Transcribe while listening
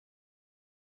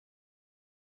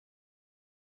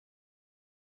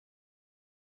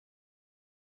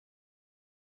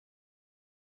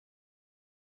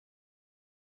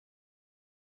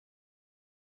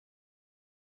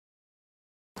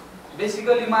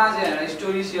Basically म आज यहाँ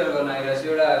स्टोरी सेयर गर्न आइरहेको छु।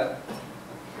 एउटा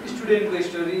स्टुडेन्टको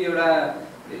स्टोरी, एउटा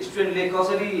स्टुडेन्टले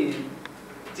कसरी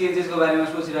चेन्जेसको बारेमा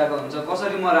सोचिरहेको हुन्छ,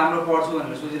 कसरी म राम्रो पढ्छु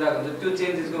भनेर सोचिरहेको हुन्छ, त्यो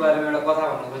चेन्जेसको बारेमा एउटा कथा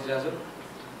भन्न खोजिरहेको छु।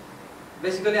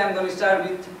 Basically I am going to start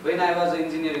with when I was a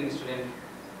engineering student.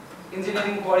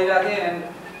 Engineering पढिरहेको थिएँ एन्ड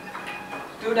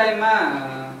त्यो टाइममा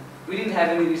we didn't have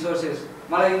any resources.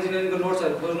 मलाई इन्जिनियरिङको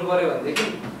नोट्सहरू खोज्नु पऱ्यो भनेदेखि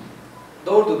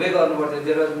दौडधुपै गर्नु पर्थ्यो।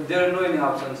 There no any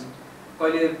options.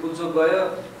 कहिले पुल्चोक गयो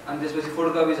अनि त्यसपछि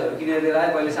फोटोकपिजहरू किनेर लिएर आयो,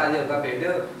 कहिले साथीहरूका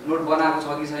भेट्यो, नोट बनाएको छ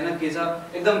कि छैन के छ,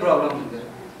 एकदम प्रब्लम हुन्थ्यो।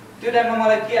 त्यो टाइममा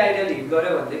मलाई के आइडियाले हिट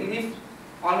गर्यो भनेदेखि इफ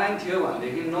अनलाइन थियो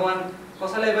भनेदेखि नो वान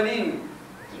कसैलाई पनि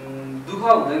दुःख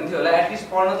हुँदैन थियो होला, एटलिस्ट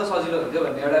पढ्न त सजिलो हुन्थ्यो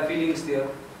भन्ने एउटा फिलिङ्स थियो।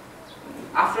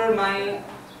 आफ्टर माई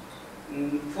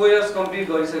 4 इयर्स कम्प्लिट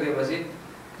गरिसकेपछि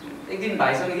एक दिन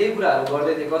भाइसँग यही कुराहरू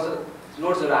गर्दै थिएँ।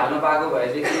 नोट्सहरू हाल्न पाएको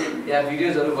भएदेखि या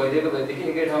भिडियोजहरू भइदिएको भएदेखि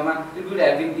एकै ठाउँमा it would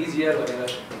have been easier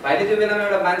भनेर। भाइले त्यो बेलामा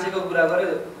एउटा मान्छेको कुरा गर्यो,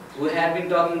 who had bin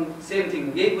talking same thing,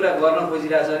 यही कुरा गर्न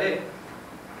खोजिरहेछ अरे,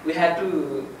 वी ह्याड टु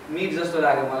मिट जस्तो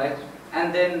लाग्यो मलाई। एन्ड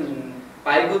देन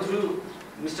भाइको थ्रु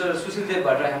मिस्टर सुशील देव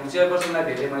भट्टराई हाम्रो चेयरपर्सनलाई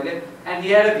भेटेँ मैले। And he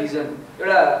had a vision.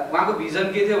 एउटा उहाँको भिजन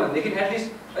के थियो भनेदेखि एटलिस्ट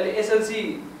अहिले एसएलसी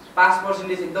पास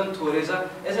पर्सेन्टेज एकदम थोरै छ,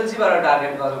 एसएलसीबाट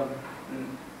टार्गेट गरौँ।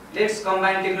 Let's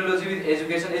combine technology with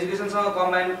education, एजुकेसनसँग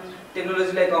combine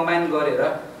टेक्नोलोजीलाई combine गरेर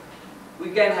we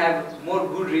can have more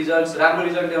good results, राम्रो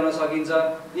रिजल्ट ल्याउन सकिन्छ।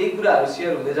 यही कुराहरू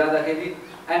सेयर हुँदै जाँदाखेरि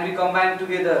एन्ड वी कम्बाइन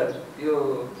टुगेदर यो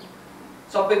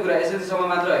सबै कुरा एसएलसीसम्म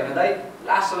मात्र होइन दाइ,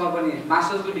 लास्टसम्म पनि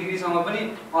मास्टर्सको डिग्रीसम्म पनि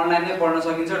अनलाइन नै पढ्न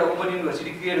सकिन्छ, एउटा ओपन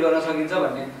युनिभर्सिटी क्रिएट गर्न सकिन्छ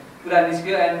भन्ने कुरा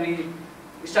निस्क्यो। And we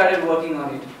started working on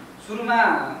it. सुरुमा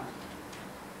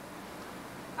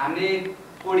हामीले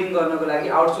कोडिङ गर्नको लागि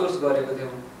आउटसोर्स गरेको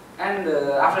थियौँ। And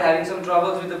after having some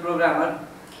troubles with the programmer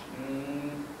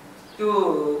त्यो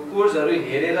कोर्सहरू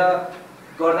हेरेर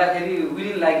गर्दाखेरि वी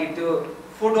डिडन्ट लाइक इट। त्यो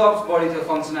फोटोअप्स बढी थियो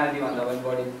फङ्सनालिटी भन्दा पनि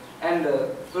बढी। एन्ड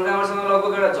प्रोग्रामरसँग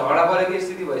लगभग एउटा झगडा परेको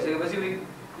स्थिति भइसकेपछि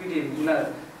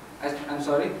आइएम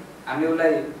सरी हामीले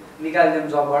उसलाई निकालिदियौँ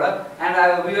जबबाट। And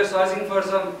we are searching for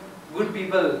some good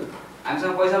people.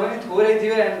 हामीसँग पैसा पनि थोरै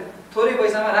थियो एन्ड थोरै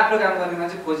पैसामा राम्रो काम गर्ने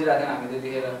मान्छे खोजिरहेको थियौँ हामीले।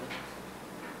 त्यतिखेर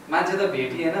मान्छे त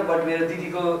भेटिएन, बट मेरो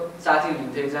दिदीको साथी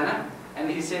हुनुहुन्थ्यो एकजना। एन्ड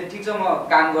हि सेड ठिक छ म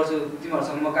काम गर्छु,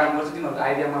 तिमीहरूसँग म काम गर्छु, तिमीहरूको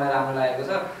आइडिया मलाई राम्रो लागेको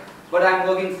छ, but I M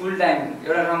working full time,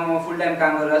 एउटा ठाउँमा म फुल टाइम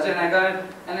काम गरिरहेको छु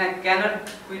and I cannot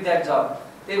quit that जब।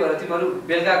 त्यही भएर तिमीहरू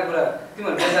बेलुका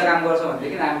काम गर्छौ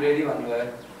भनेदेखि आइ एम रेडी भन्नुभयो।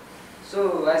 सो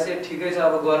आई सेड ठिकै छ,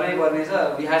 अब गर्नै पर्ने छ,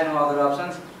 we had no other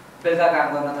options. बेलुका काम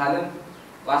गर्न थाल्यौँ।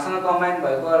 उहाँसँग कम्बाइन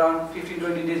भएको अराउन्ड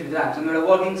 15-20 डेजभित्र हामीसँग एउटा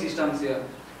वर्किङ सिस्टम थियो।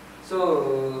 सो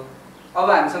अब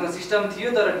हामीसँग सिस्टम थियो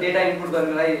तर डेटा इनपुट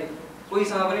गर्नलाई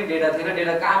कोहीसँग पनि डेटा थिएन।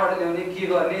 डेटा कहाँबाट ल्याउने, के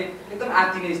गर्ने, एकदम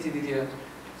आत्तिने स्थिति थियो।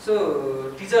 सो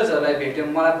टिचर्सहरूलाई भेट्यौँ,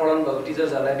 मलाई पढाउनु भएको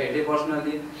टिचर्सहरूलाई भेटेँ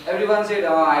personally. Every one said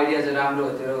idea चाहिँ राम्रो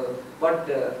हो त्यो, बट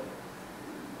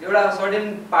एउटा सर्टेन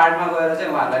पार्टमा गएर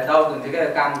चाहिँ उहाँहरूलाई डाउट हुन्थ्यो क्या,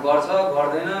 काम गर्छ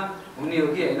गर्दैन, हुने हो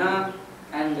कि होइन।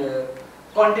 एन्ड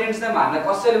कन्टेन्ट्स चाहिँ हामीलाई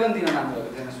कसैले पनि दिन मान्नुभएको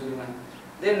थिएन सुरुमा।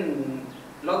 देन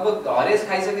लगभग हरेस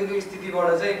खाइसकेको स्थितिबाट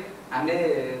चाहिँ हामीले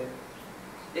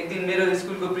एक दिन मेरो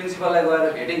स्कुलको प्रिन्सिपललाई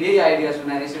गएर भेटेँ, यही आइडिया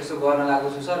सुनाएर यसो गर्न लागेको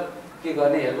छु सर, के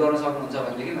गर्ने, हेल्प गर्न सक्नुहुन्छ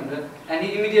भनेदेखि भनेर। एन्ड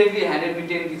इमिडिएटली ह्यान्डेड मी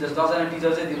 10 टिचर्स, 10 जना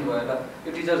टिचर चाहिँ दिनुभयो। र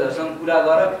यो टिचर्सहरूसँग कुरा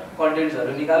गर,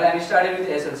 कन्टेन्ट्सहरू निकाल्यो। End started with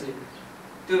SLC.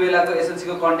 त्यो बेलाको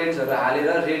एसएलसीको कन्टेन्ट्सहरू हालेर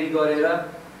रेडी गरेर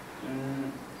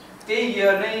त्यही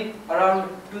इयर नै अराउन्ड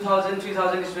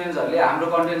 2000-3000 स्टुडेन्ट्सहरूले हाम्रो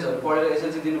कन्टेन्ट्सहरू पढेर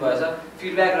एसएलसी दिनुभएछ।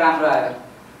 फिडब्याक राम्रो आयो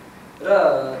र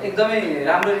एकदमै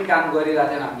राम्ररी काम गरिरहेको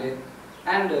थियौँ हामीले।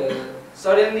 एन्ड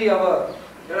सडनली अब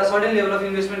एउटा सडन लेभल अफ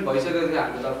इन्भेस्टमेन्ट भइसकेको थियो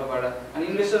हाम्रो तर्फबाट। अनि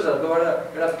इन्भेस्टर्सहरूकोबाट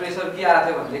एउटा प्रेसर के आएको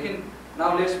थियो भनेदेखि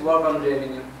now let's work on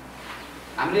revenue.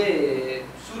 हामीले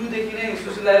सुरुदेखि नै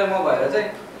सुशील दाइ र म भएर चाहिँ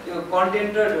यो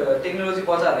कन्टेन्ट र टेक्नोलोजी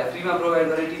बच्चाहरूलाई फ्रीमा प्रोभाइड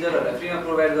गर्ने, टिचरहरूलाई फ्रीमा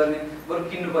प्रोभाइड गर्ने, बरु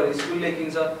किन्नु पऱ्यो स्कुलले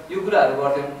किन्छ, यो कुराहरू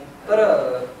गर्थ्यौँ। तर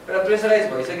एउटा प्रेसराइज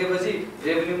भइसकेपछि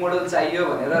रेभेन्यू मोडल चाहियो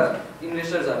भनेर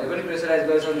इन्भेस्टर्सहरूले पनि प्रेसराइज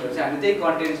गरिसक्नुभएपछि हामी त्यही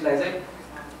कन्टेन्ट्सलाई चाहिँ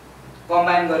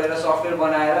कम्बाइन गरेर सफ्टवेयर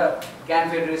बनाएर क्यान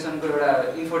फेडरेसनको एउटा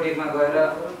इन्फोटेकमा गएर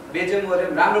बेच्यौँ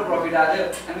गऱ्यौँ, राम्रो प्रफिट आएको थियो।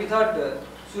 एन्ड वी थट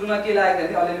सुरुमा के लागेको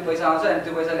थियो भने अलिअलि पैसा आउँछ अनि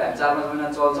त्यो पैसाले हामी 4-5 महिना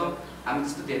चल्छौँ, हामी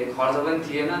त्यस्तो धेरै खर्च पनि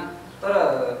थिएन। तर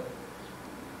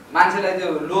मान्छेलाई त्यो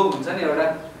लोभ हुन्छ नि एउटा,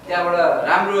 त्यहाँबाट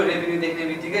राम्रो रेभेन्यू देख्ने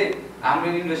बित्तिकै हाम्रो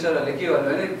इन्भेस्टरहरूले के भन्यो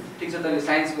भने ठिक छ तैँले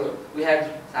साइन्सको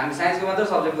हामी साइन्सको मात्र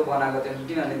सब्जेक्टको बनाएको थियौँ,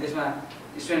 किनभने त्यसमा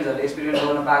स्टुडेन्ट्सहरूले एक्सपेरिमेन्ट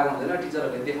गर्न पाएको हुँदैन,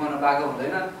 टिचरहरूले देखाउन पाएको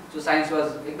हुँदैन। सो साइन्स वाज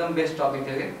एकदम बेस्ट टपिक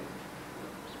थियो कि।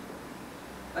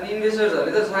 अनि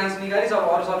इन्भेस्टर्सहरूले त साइन्स निकालिस, अब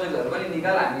अरू सब्जेक्टहरू पनि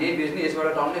निकाल, हामी यही बेच्ने, यसबाट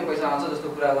टन्नै पैसा आउँछ जस्तो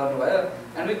कुरा गर्नुभयो।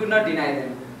 And we could not deny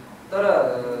them. तर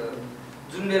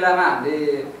जुन बेलामा हामीले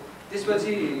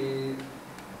त्यसपछि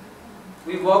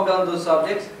we worked on those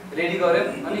subjects, ready गर्यौं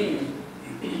अनि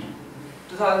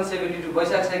 2072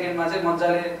 वैशाख 2 मा चाहिँ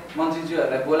मजाले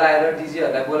मन्त्रीज्यूहरुलाई बोलाएर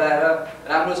डीजीहरुलाई बोलाएर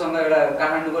राम्रोसँग एउटा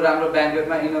काठमाडौँको राम्रो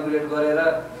ब्याङ्कवेटमा इनोग्रेट गरेर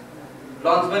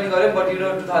लन्च पनि गर्यौं। बट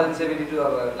 2072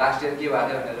 अब लास्ट इयर के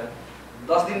भयो भनेर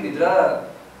 10 दिन भित्र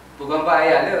भूकम्प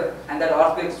आइहाल्यो एन्ड दैट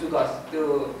अर्थक्वेक टुक अस। त्यो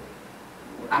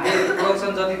हामीले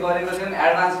प्रोडक्सन जति गरेको थियौं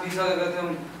एडभान्स लिइसकेको थियौं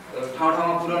ठाउँ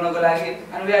ठाउँमा पुर्याउनको लागि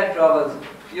एन्ड वी ह्याड ट्रबल्स।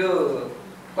 यो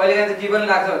कहिलेकाहीँ चाहिँ के पनि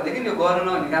लाग्छ भनेदेखि यो गर्नु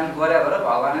नहुने काम गरे भएर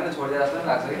भगवानले नै छोडिदिए जस्तो पनि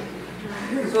लाग्छ कि।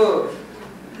 सो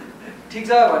ठिक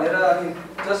छ भनेर अनि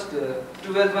जस्ट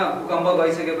 12 मा भूकम्प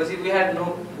गइसकेपछि we had no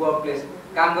work place.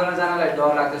 काम गर्न जानलाई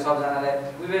डर लाग्थ्यो सबजनालाई।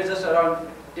 We were just around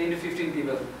 10 to 15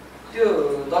 people. त्यो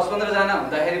 10-15 जना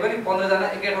हुँदाखेरि पनि 15 जना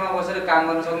एकै ठाउँमा बसेर काम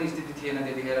गर्न सक्ने स्थिति थिएन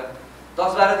त्यतिखेर।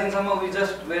 10-12 दिनसम्म वी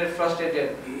जस्ट वेयर फ्रस्ट्रेटेड।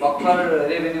 भर्खर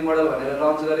रेभेन्यू मोडल भनेर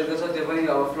लन्च गरेको छ त्यो पनि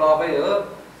अब फ्लपै हो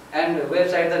एन्ड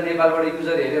वेबसाइट त नेपालबाट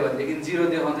युजर हेर्यो भनेदेखि 0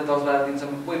 देखाउँथ्यो 10-12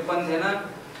 दिनसम्म कोही पनि थिएन।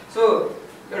 सो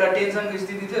एउटा टेन्सनको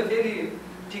स्थिति थियो। फेरि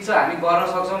ठिक छ हामी गर्न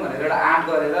सक्छौँ भनेर एउटा आँट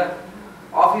गरेर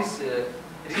अफिस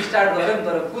रिस्टार्ट गऱ्यौँ।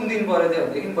 तर कुन दिन पऱ्यो थियो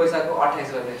भनेदेखि वैशाखको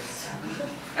 28 गते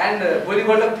एन्ड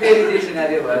भोलिपल्ट फेरि त्यही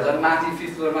सिनारियो भयो। झन् माथि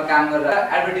 5th फ्लोरमा काम गरेर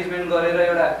एडभर्टिजमेन्ट गरेर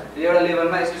एउटा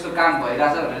लेभलमा यस्तो काम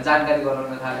भइरहेछ भनेर जानकारी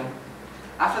गराउन थाल्यौँ।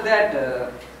 आफ्टर द्याट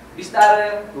बिस्तारै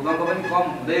भूकम्प पनि कम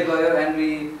हुँदै गयो and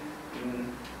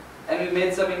we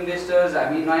made some investors.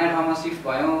 हामी नयाँ ठाउँमा सिफ्ट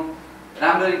भयौँ।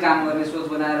 राम्ररी काम गर्ने सोच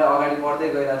बनाएर अगाडि बढ्दै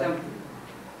गइरहेको थियौँ।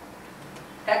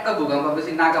 ट्याक्क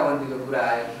भूकम्पपछि नाकाबन्दीको कुरा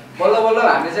आयो। बल्ल बल्ल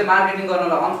हामीले चाहिँ मार्केटिङ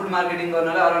गर्नलाई अनफुड मार्केटिङ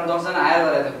गर्नलाई अराउन्ड 10 जना हायर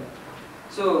गरेका थियौँ।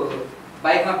 सो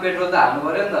बाइकमा पेट्रोल त हाल्नु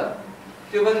पर्यो नि त,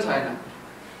 त्यो पनि छैन।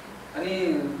 अनि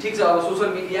ठिक छ अब सोसल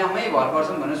मिडियामै भर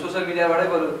पर्छौँ भनेर सोसल मिडियाबाटै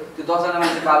बरु त्यो 10 जना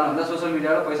मान्छे पाल्नुभन्दा सोसल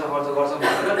मिडियाबाट पैसा खर्च गर्छौँ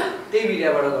भनेर त्यही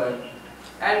मिडियाबाट गयौँ।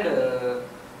 एन्ड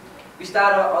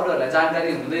बिस्तारै अरूहरूलाई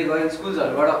जानकारी हुँदै गयो।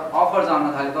 स्कुल्सहरूबाट अफर आउन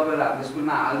थाल्यो तपाईँहरू हाम्रो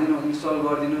स्कुलमा हालिदिनु इन्स्टल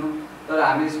गरिदिनु। तर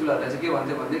हामी स्कुलहरूलाई चाहिँ के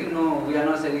भन्थ्यो भनेदेखि no we are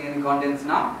not selling any contents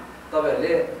now.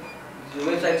 तपाईँहरूले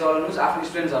वेबसाइट चलाउनुहोस्, आफ्नो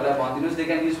स्टुडेन्ट्सहरूलाई भनिदिनुहोस् दे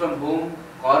क्यान युज फ्रम होम।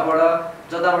 घरबाट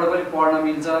जताबाट पनि पढ्न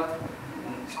मिल्छ,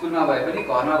 स्कुलमा भए पनि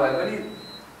घरमा भए पनि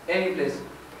एनी प्लेस।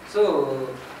 सो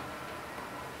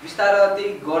बिस्तारै त्यही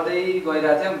गर्दै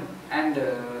गइरहेको थियौँ। एन्ड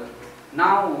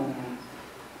नाउ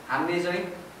हामीले चाहिँ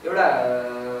एउटा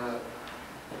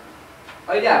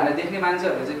अहिले हामीलाई देख्ने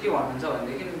मान्छेहरूले चाहिँ के भन्नुहुन्छ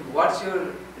भनेदेखि वाट्स योर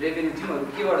रेभेन्यू, तिमीहरू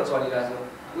केबाट चलिरहेछौ?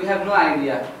 We have no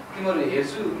idea. तिमीहरू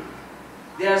हेर्छु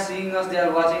they are seeing us, they are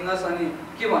watching अस। अनि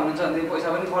के भन्नुहुन्छ भनेदेखि पैसा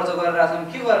पनि खर्च गरिरहेछौँ,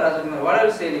 के गरिरहेछौ तिमीहरू, what are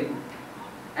you selling?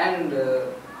 End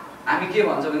हामी के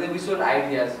भन्छ भने we sold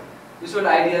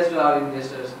ideas to our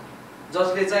investors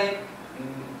जसले चाहिँ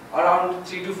अराउन्ड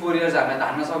 3 to 4 इयर्स हामीलाई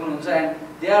धान्न सक्नुहुन्छ। And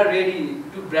they are ready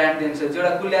to brand themselves.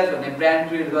 एउटा कुल्याज भन्ने ब्रान्ड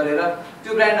क्रिएट गरेर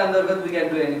त्यो ब्रान्ड अन्तर्गत we can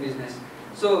do any business.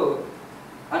 सो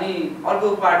अनि अर्को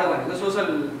पाटो भनेको सोसल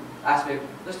एस्पेक्ट।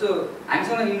 जस्तो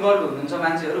हामीसँग इन्भल्भ हुनुहुन्छ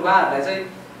मान्छेहरू, उहाँहरूलाई चाहिँ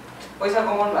पैसा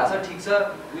कमाउनु भएको छ ठिक छ,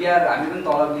 हामी पनि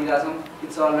तलब लिइरहेछौँ,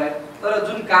 इट्स अल राइट। तर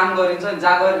जुन काम गरिन्छ नि,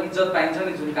 जहाँ गएर इज्जत पाइन्छ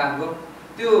नि जुन कामको,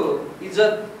 त्यो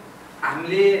इज्जत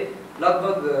हामीले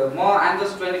लगभग आइम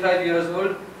जस्ट 25 years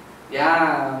old।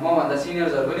 यहाँ मभन्दा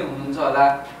सिनियर्सहरू पनि हुनुहुन्छ होला।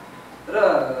 र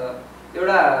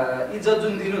एउटा इज्जत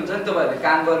जुन दिनुहुन्छ नि तपाईँहरूले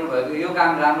काम गर्नुभएको, यो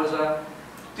काम राम्रो छ,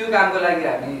 त्यो कामको लागि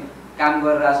हामी काम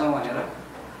गरिरहेछौँ भनेर।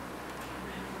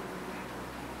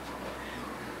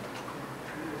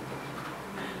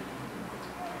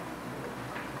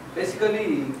 बेसिकली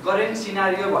करेन्ट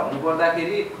सिनारियो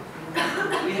भन्नुपर्दाखेरि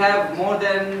we have more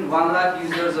than 1 lakh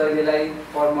users अहिलेलाई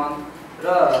पर मन्थ। र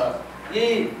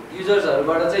यही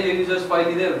युजर्सहरूबाट चाहिँ यो युजर्स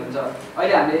फैलिँदै हुनुहुन्छ।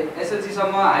 अहिले हामीले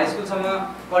एसएलसीसम्म हाई स्कुलसम्म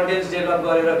कन्टेन्ट्स डेभलप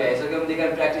गरेर भ्याइसक्यौँ। दे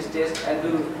क्यान प्र्याक्टिस टेस्ट एन्ड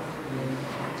डु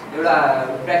एउटा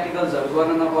प्र्याक्टिकल्सहरू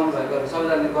गर्न नपाउनु भएकोहरू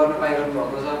सबैजनाले गर्न पाइरहनु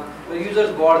भएको छ। र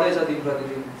युजर्स बढ्दैछ दिन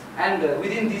प्रतिदिन। एन्ड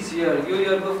विदिन दिस इयर, यो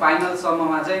इयरको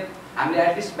फाइनलसम्ममा चाहिँ हामीले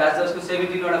एटलिस्ट ब्याचलर्सको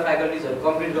 17 वटा फ्याकल्टिजहरू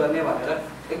कम्प्लिट गर्ने भनेर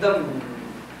एकदम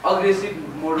अग्रेसिभ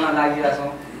मोडमा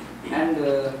लागिरहेछौँ। And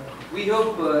we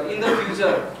hope in the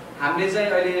future हामीले चाहिँ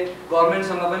अहिले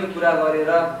गभर्मेन्टसँग पनि कुरा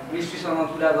गरेर, मिनिस्ट्रीसँग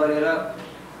कुरा गरेर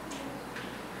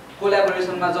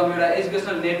कोलाबोरेसनमा जाउँ, एउटा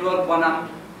एजुकेसनल नेटवर्क बनाऊँ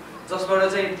जसबाट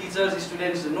चाहिँ teachers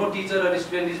students, no Stitcher raw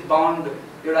student is bound,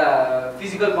 एउटा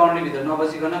फिजिकल बााउन्ड्रीभित्र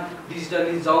नबसिकन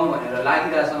डिजिटली जाउँ भनेर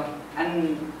लागिरहेछौँ। एन्ड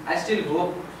आई स्टिल होप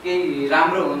केही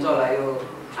राम्रो हुन्छ होला यो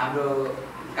हाम्रो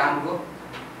कामको।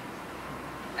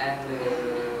 And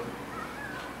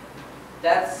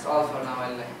that's all for now.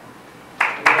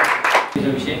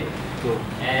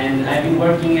 And I've been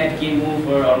working at KMU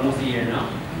for almost a year now.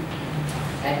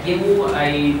 At KMU,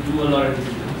 I do a lot of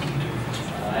disciplines.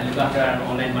 I look after our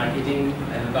online marketing,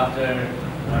 I look after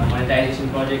our monetization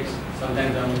projects,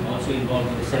 Sometimes I'm also involved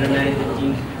with the seller management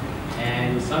team,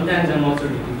 and sometimes I'm also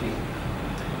recruiting.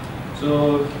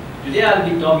 So today I'll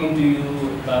be talking to you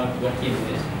about what KMO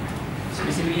is,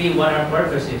 specifically what our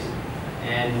purpose is,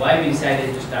 and why we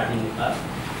decided to start in Nepal.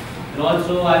 And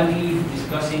also I'll be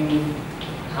discussing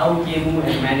how KMO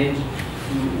has managed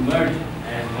to emerge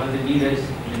as one of the leaders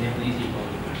in the Nepalese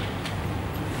economy.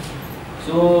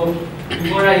 So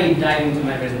before I dive into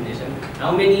my presentation,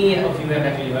 how many of you have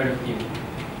actually heard of KMO?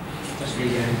 Just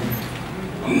raise your hand.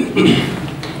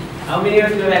 How many of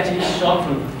you have actually shopped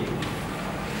from KMO?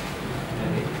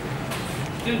 Okay.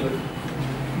 Still good.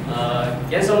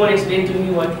 Can someone explain to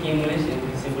me what KMO is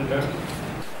in simple terms?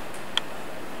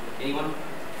 Anyone?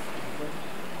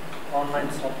 Online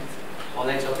shopping.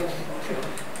 Online shopping?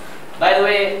 By the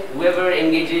way, whoever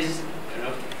engages,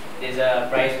 there's a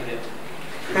prize for it.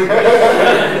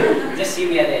 Just see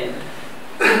me at the end.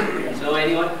 So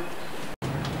anyone?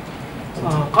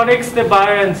 Connects the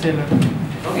buyer and seller.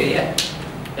 Okay, yeah.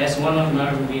 That's one of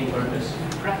our main purpose.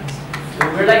 So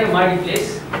we're like a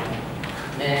marketplace.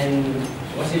 And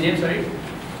what's your name, sorry?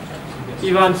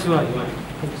 Ivan Suai.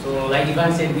 So like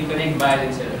Ivan said, we connect buyers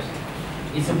and sellers.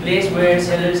 It's a place where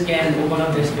sellers can open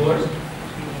up their stores,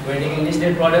 where they can list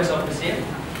their products off the sale.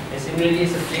 And similarly,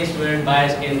 it's a place where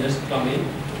buyers can just come in,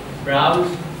 browse,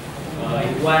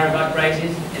 inquire about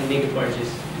prices, and make a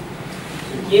purchase.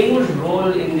 So KMO's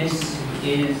role in this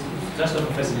is just of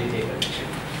a facilitator.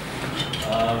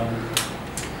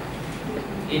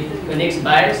 It connects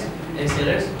buyers and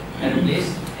sellers at a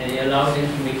place, and it allows them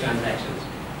to make transactions.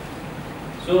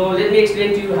 So let me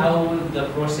explain to you how the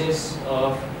process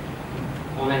of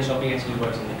online shopping actually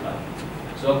works in Nepal.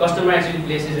 So a customer actually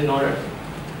places an order.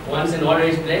 Once an order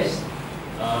is placed,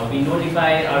 we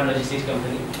notify our logistics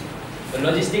company. The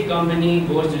logistic company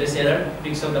goes to the seller,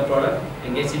 picks up the product,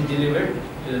 and gets it delivered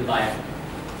to the buyer.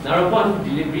 Now upon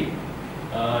delivery,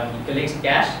 he collects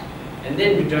cash and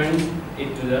then returns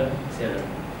it to the seller.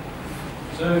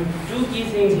 So two key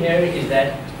things here is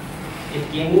that at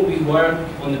KMO we work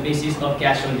on the basis of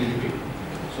cash on delivery.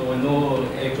 So no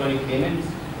electronic payments,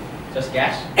 just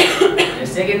cash. The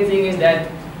second thing is that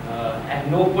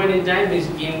at no point in time is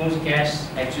KMO's cash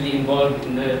actually involved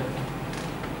in the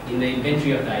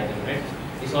inventory of the item, right?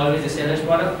 It's always the seller's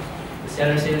product. The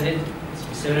seller sells it.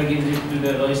 The seller gives it to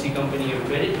the logistic company of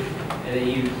credit, and then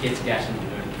he gets cash in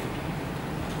return.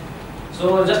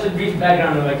 So just a brief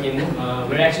background about KMO.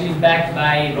 We're actually backed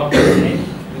by Sroth Code Academy,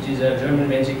 which is a German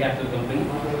venture capital company,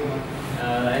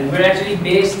 and we're actually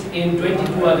based in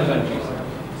 22 other countries,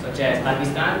 such as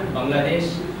Pakistan,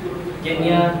 Bangladesh,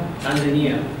 Kenya,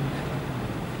 Tanzania.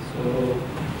 So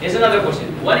here's another question.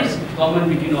 What is common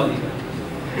between all these countries?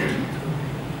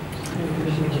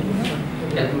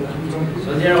 Yeah.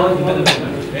 So they're all developing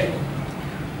countries, right?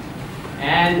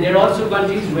 And there are also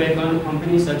countries where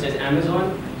companies such as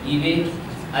Amazon, eBay,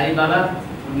 Alibaba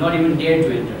would not even dare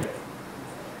to enter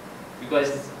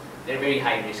because they're very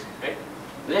high risk, right?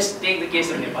 Let's take the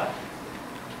case of Nepal.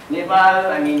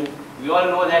 Nepal, I mean, we all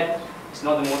know that it's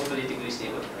not the most politically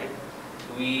stable, right?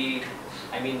 The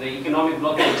economic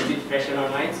blockade is still fresh in our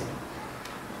minds.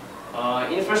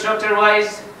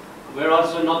 Infrastructure-wise, we're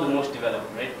also not the most developed,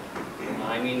 right?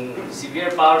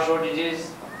 Severe power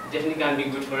shortages definitely can't be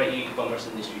good for our e-commerce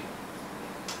industry.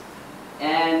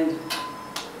 And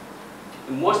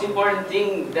the most important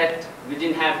thing that we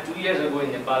didn't have 2 years ago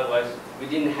in Nepal was we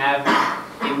didn't have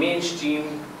a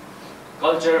mainstream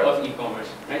culture of e-commerce,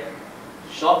 right?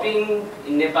 Shopping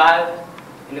in Nepal,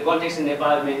 in the context in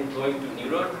Nepal, meant going to New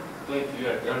Road, going to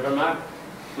your Yardarmark,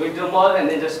 going to a mall and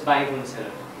then just buying from the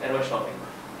seller. That was shopping.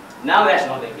 Now that's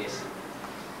not the case.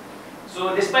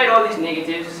 So despite all these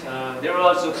negatives, there are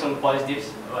also some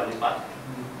positives about Nepal.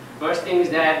 First thing is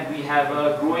that we have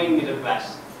a growing middle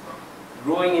class.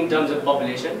 Growing in terms of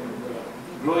population,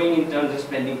 growing in terms of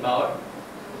spending power,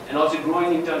 and also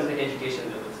growing in terms of education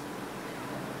levels.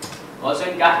 Also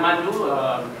in Kathmandu,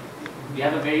 we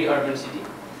have a very urban city,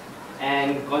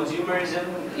 and consumerism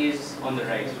is on the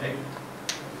rise, right?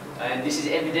 And this is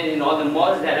evident in all the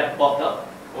malls that have popped up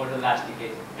over the last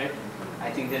decade, right? I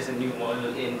think there's a new mall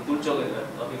in Pulchok as well,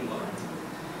 a big mall.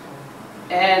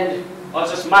 And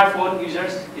also smartphone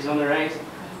users is on the rise.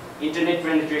 Internet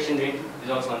penetration rate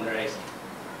is also on the rise.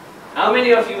 How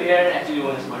many of you here actually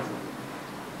own a smartphone?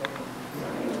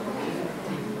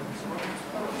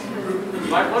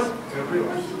 Smartphone?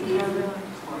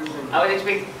 I would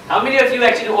expect. How many of you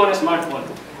actually own a smartphone?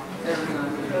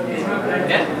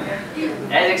 Yeah?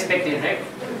 As expected, right?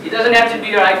 It doesn't have to be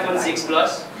your iPhone 6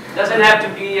 Plus. It doesn't have to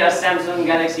be a Samsung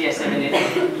Galaxy S7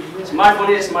 Edge. Smartphone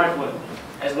is a smartphone.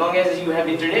 As long as you have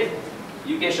internet,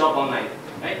 you can shop online,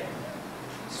 right?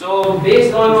 So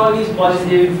based on all these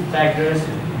positive factors,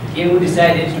 Kemu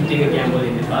decided to take a gamble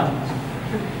in Nepal.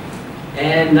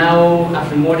 And now,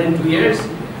 after more than 2 years,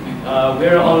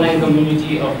 we're an online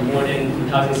community of more than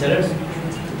 2,000 sellers,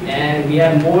 and we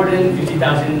have more than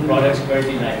 50,000 products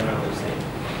currently live on our website.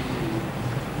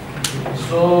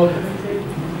 So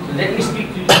let me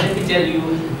tell you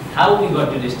how we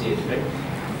got to this stage, right?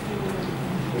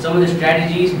 Some of the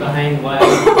strategies behind why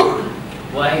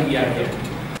we are here.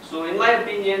 So in my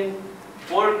opinion,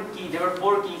 there were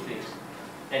four key things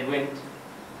that went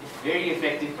very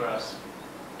effective for us.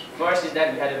 First is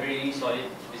that we had a very solid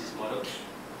business model.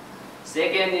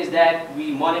 Second is that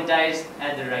we monetized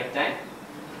at the right time.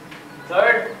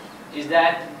 Third is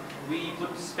that we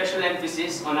put special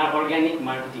emphasis on our organic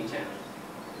marketing channel.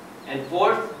 And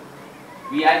fourth,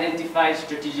 we identified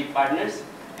strategic partners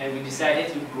and we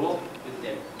decided to grow with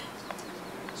them.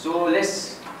 So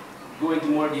let's go into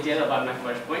more detail about my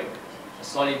first point, a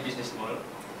solid business model.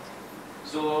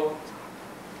 So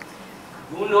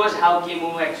who knows how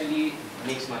Kemu actually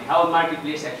makes money? How a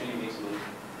marketplace actually makes money?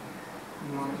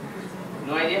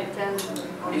 No idea?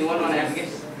 Anyone want to have a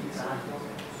guess?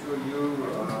 So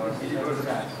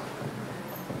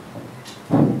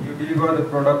you deliver the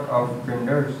product of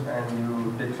vendors and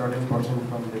you take certain portion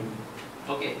from them.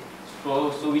 Okay,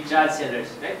 so we charge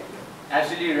sellers, right?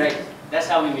 Absolutely right. That's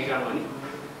how we make our money.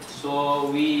 So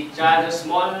we charge a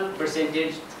small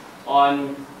percentage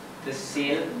on the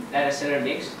sale that a seller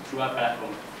makes through our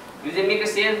platform. If they make a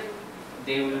sale,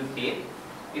 they will pay.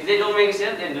 If they don't make a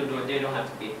sale, then they don't have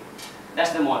to pay. That's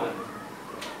the model.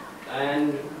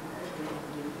 And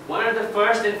one of the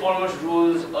first and foremost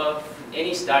rules of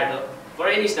any startup, for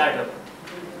any startup,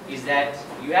 is that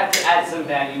you have to add some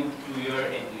value to your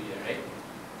end user, right?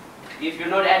 If you're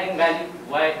not adding value,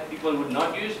 why people would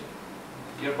not use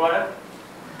your product?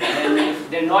 And if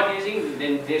they're not using,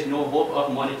 then there's no hope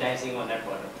of monetizing on that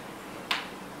product.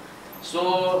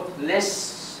 So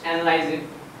let's analyze the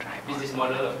business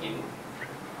model of Kemu.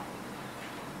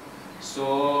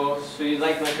 So you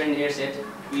like my friend here said,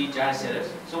 we charge sellers.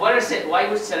 So why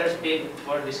would sellers pay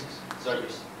for this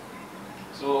service?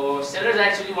 So sellers are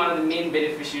actually one of the main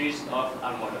beneficiaries of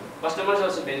our model. Customers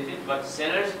also benefit, but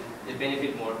sellers, they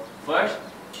benefit more. First,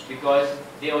 because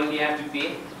they only have to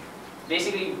pay.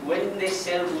 Basically, when they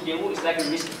sell to Kemu, it's like a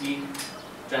risk-free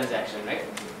transaction, right?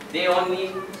 They only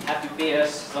have to pay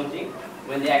us something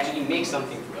when they actually make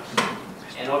something for us.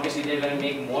 And obviously, they're going to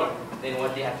make more than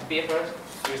what they have to pay for us.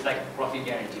 So it's like a profit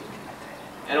guarantee.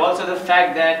 And also the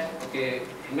fact that, okay,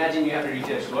 imagine you have a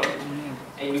retail store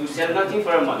and you sell nothing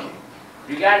for a month.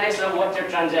 Regardless of what your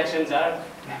transactions are,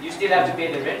 you still have to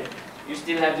pay the rent, you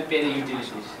still have to pay the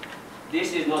utilities.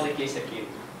 This is not the case at Kemu.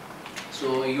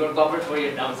 So you are covered for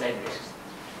your downside risks.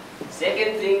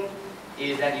 Second thing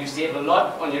is that you save a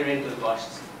lot on your rental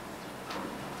costs.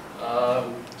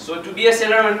 So to be a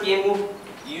seller on Kemu,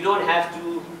 you don't have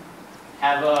to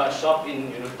have a shop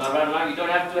in Tarwarma. You don't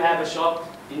have to have a shop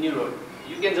in New Road.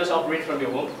 You can just operate from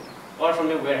your home or from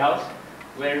your warehouse,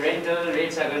 where rental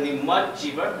rates are going to be much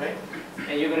cheaper, right?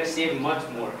 And you're going to save much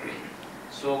more.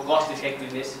 So cost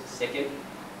effectiveness, second.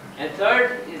 And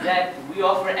third is that we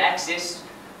offer access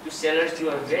to sellers through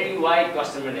a very wide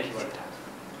customer network.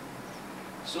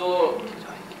 So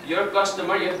your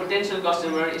customer, your potential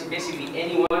customer is basically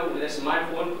anyone with a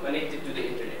smartphone connected to the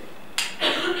internet,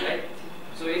 right?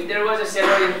 So if there was a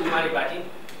seller in Kumaripati,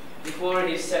 before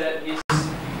his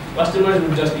customers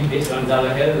would just be based on Dala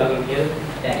Hill, Lagan Hill,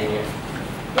 that area.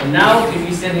 But now, if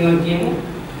he's selling on Kemu,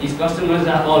 his customers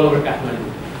are all over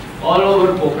Kathmandu, all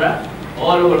over Pokhara,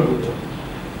 all over Bhutan.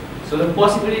 So the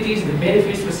possibilities, the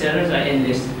benefits for sellers are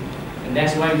endless, and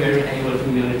that's why we're able to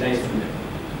monetize from them.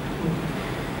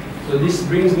 So this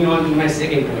brings me on to my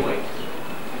second point.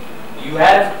 You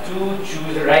have to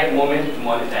choose the right moment to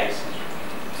monetize.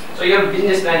 So your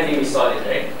business plan can be solid,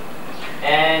 right?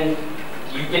 And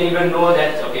you can even know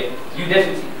that, okay,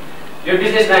 your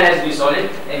business plan has to be solid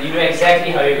and you know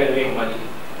exactly how you're going to make money.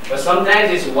 But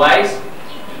sometimes it's wise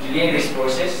to delay this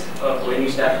process of when you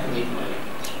start to make money.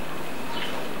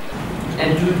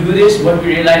 And to do this, what we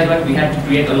realized was we had to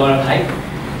create a lot of hype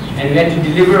and we had to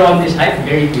deliver on this hype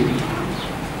very quickly.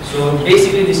 So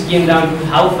basically this came down to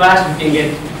how fast we can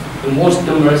get the most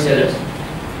number of sellers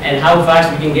and how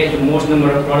fast we can get the most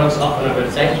number of products up on our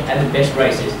website at the best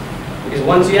prices. Because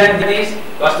once you have these,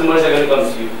 customers are going to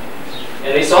come to you.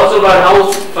 And it's also about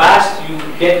how fast you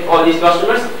get all these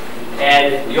customers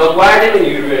and you acquire them and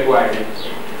you reacquire them.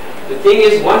 The thing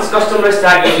is, once customers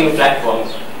start using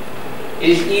platforms, it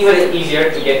is even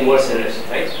easier to get more sellers,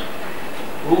 right?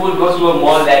 Who would go to a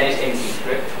mall that is empty,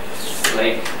 right?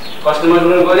 Like, customers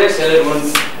wouldn't go there, sellers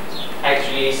wouldn't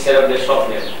actually set up their shop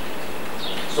there.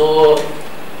 So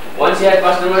once you have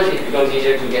customers, it becomes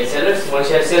easier to get sellers. Once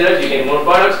you have sellers, you get more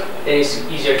products, then it's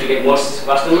easier to get more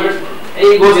customers, and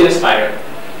it goes in a spiral.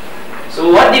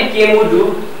 So what did KMU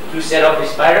do to set up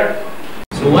this spiral?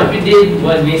 So what we did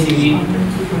was basically,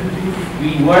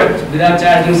 we worked without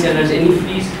charging sellers any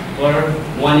fees for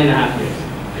 1.5 years.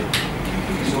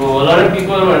 So a lot of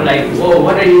people were like, whoa,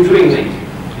 what are you doing?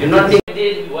 Like, you're not thinking. What we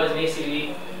did was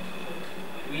basically,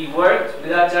 we worked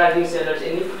without charging sellers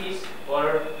any fees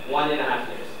for 1.5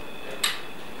 years.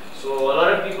 So a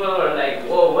lot of people were like,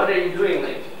 whoa, what are you doing?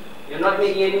 Like, you're not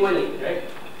making any money, right?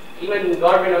 Even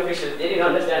government officials, they didn't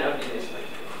understand our business. Like,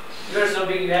 you're so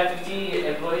big, you have 50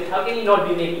 employees, how can you not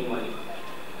be making money?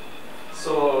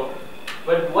 So,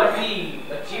 but what we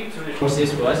achieved through the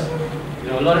process was,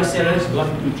 a lot of sellers got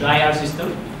to try our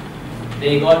system.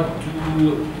 They got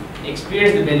to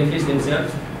experience the benefits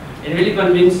themselves and really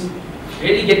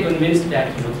get convinced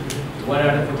that, what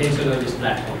are the potential of this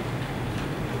platform.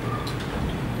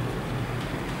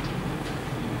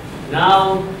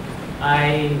 Now,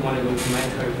 I want to go to my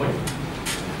third point.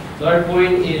 Third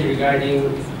point is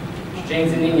regarding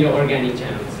strengthening your organic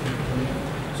channels.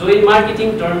 So in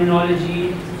marketing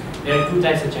terminology, there are two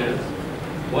types of channels.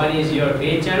 One is your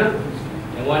paid channel,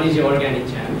 and one is your organic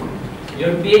channel.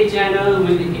 Your paid channel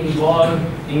will involve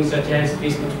things such as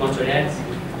Facebook sponsored ads,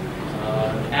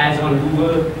 ads on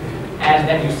Google, ads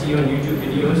that you see on YouTube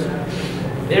videos.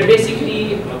 They're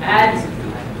basically ads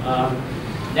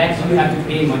that you have to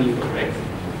pay money for, right?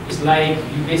 It's like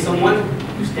you pay someone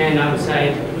to stand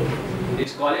outside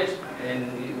this college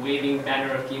and waving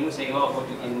banner of KMU saying, oh, go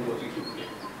to KMU, go to KMU.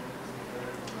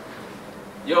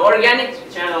 Your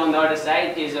organic channel on the other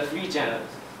side is a free channel.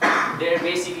 They're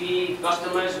basically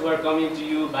customers who are coming to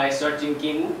you by searching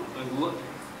KMU on Google,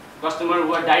 customers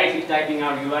who are directly typing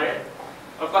our URL,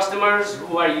 or customers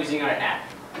who are using our app.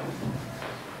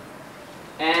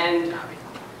 And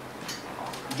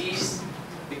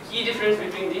the key difference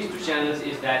between these two channels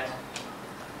is that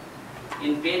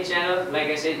in paid channel, like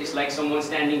I said, it's like someone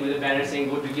standing with a banner saying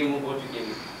go to KMU, go to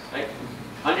KMU. Right?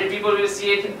 100 people will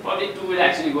see it, probably 2 will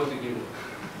actually go to KMU.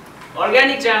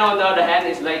 Organic channel on the other hand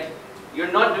is like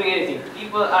you're not doing anything.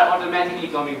 People are automatically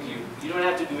coming to you. You don't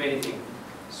have to do anything.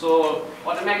 So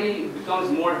automatically it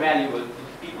becomes more valuable.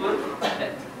 People,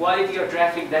 the quality of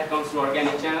traffic that comes to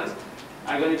organic channels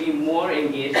are going to be more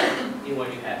engaged in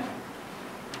what you have.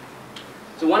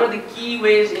 So one of the key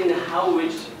ways in how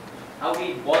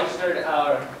we bolstered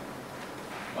our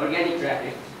organic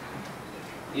traffic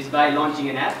is by launching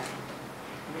an app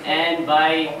and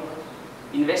by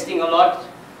investing a lot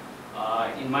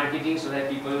in marketing so that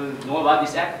people know about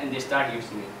this app and they start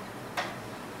using it.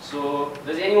 So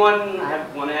does anyone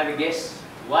want to have a guess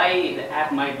why the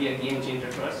app might be a game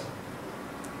changer for us?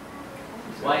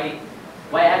 Why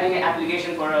having an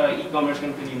application for an e-commerce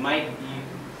company might be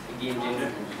a game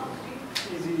changer?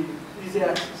 Easy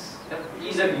access.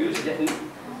 Ease of use, definitely.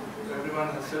 Everyone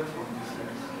has cell phone these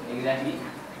days. Exactly.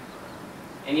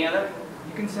 Any other?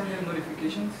 You can send them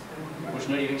notifications. Push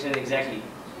notification, exactly.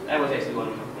 That was actually one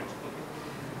of my points. Okay.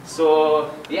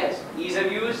 So yes, ease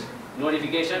of use,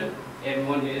 notification,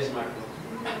 everyone uses smartphone.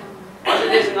 Also,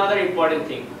 there's another important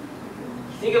thing.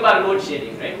 Think about load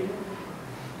shedding, right?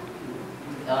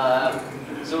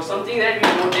 So something that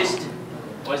we noticed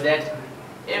was that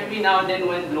every now and then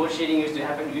when load shedding used to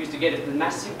happen, we used to get a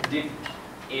massive dip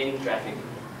in traffic,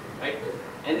 right?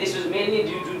 And this was mainly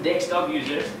due to desktop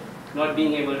users not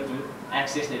being able to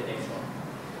access their desktop.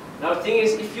 Now the thing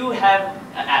is, if you have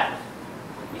an app,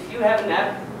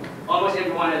 almost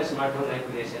everyone has a smartphone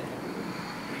like they said.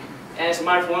 And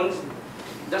smartphones,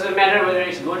 doesn't matter whether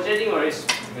it's load shedding or it's,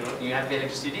 you have the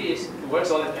electricity, it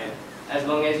works all the time, as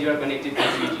long as you are connected to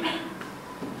 3G.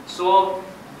 So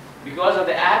because of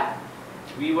the app,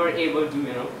 we were able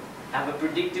to, have a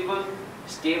predictable,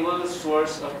 stable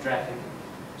source of traffic.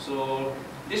 So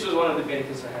this was one of the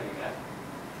benefits of having that.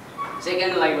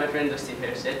 Second, like my friend Dusty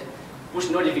here said, push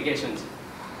notifications.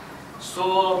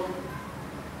 So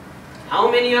how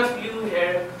many of you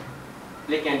here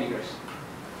play Candy Crush?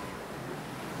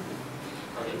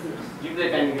 Okay. Do you play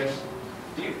Candy Crush?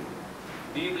 Do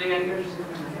you play Candy Crush?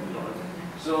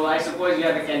 So I suppose you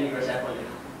have a Candy Crush app on it.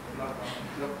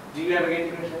 No. Do you have a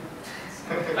Candy Crush app?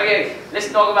 Okay, let's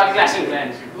talk about Clash of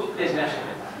Clans. Who plays Clash of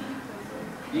Clans?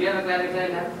 Do you have a Clash of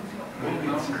Clans app?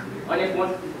 On your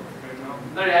phone?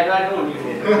 No, I don't want you to.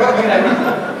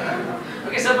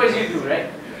 Okay, suppose you do, right?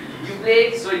 You play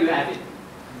it, so you have it.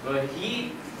 But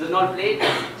he does not play it,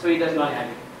 so he does not have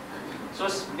it. So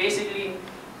basically,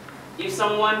 if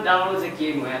someone downloads a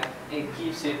KMU app and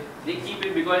keeps it, they keep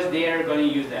it because they are going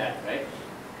to use the app, right?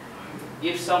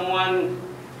 if someone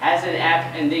has an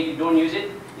app and they don't use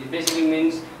it, it basically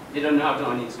means they don't know how to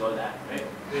uninstall that, right?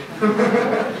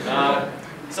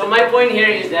 So my point here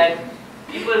is that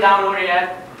people download your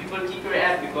app, people keep your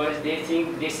app because they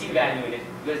think they see value in it,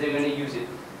 because they're going to use it.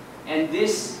 And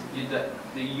this,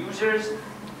 the users,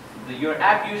 your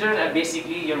app users are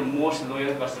basically your most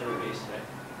loyal customer base, right?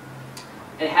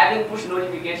 And having push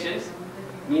notifications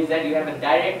means that you have a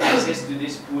direct access to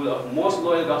this pool of most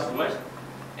loyal customers,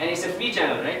 and it's a free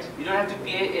channel, right? You don't have to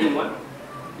pay anyone.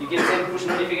 You can send push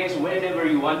notifications whenever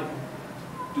you want,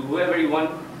 to whoever you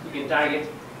want, you can target.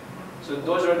 So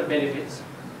those are the benefits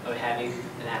of having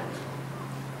an app.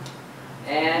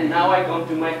 And now I come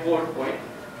to my fourth point.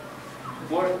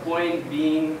 Fourth point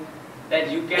being that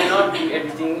you cannot do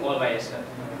everything all by yourself.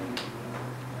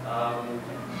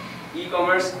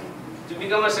 E-commerce, to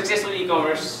become a successful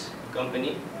e-commerce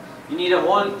company, you need a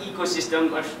whole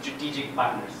ecosystem of strategic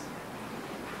partners.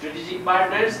 Strategic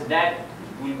partners that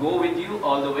will go with you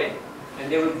all the way,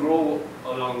 and they will grow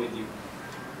along with you.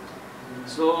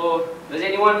 So, does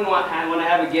anyone want to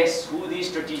have a guess who these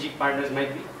strategic partners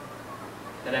might be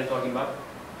that I'm talking about?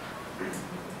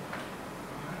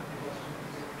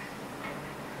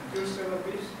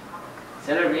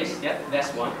 Seller base, yeah, that's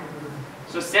one.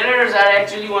 So sellers are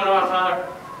actually one of our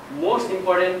most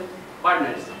important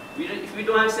partners. If we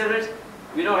don't have sellers,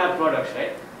 we don't have products,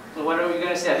 right? So what are we going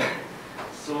to sell?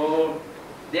 So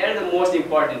they're the most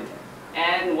important.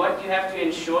 And what you have to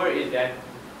ensure is that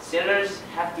sellers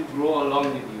have to grow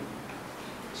along with you.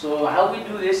 So how we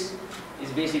do this is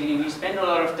basically we spend a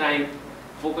lot of time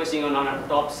focusing on our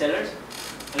top sellers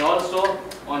and also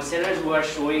on sellers who are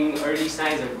showing early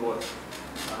signs of growth.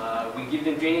 We give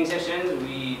them training sessions,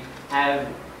 we have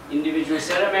individual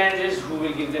seller managers who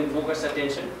will give them focused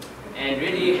attention and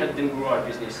really help them grow our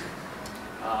business.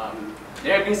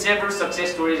 There have been several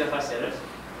success stories of our sellers.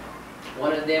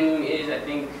 One of them is, I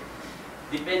think,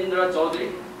 Dipendra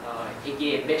Chaudhary,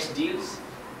 aka Best Deals.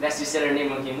 That's the seller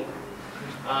name on Kemu.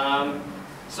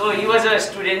 So he was a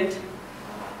student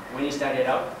when he started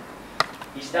out.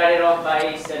 He started off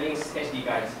by selling SD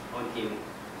cards on Kemu.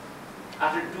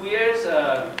 After 2 years,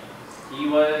 he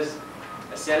was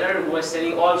a seller who was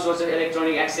selling all sorts of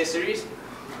electronic accessories.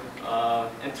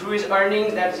 And through his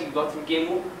earnings that he got through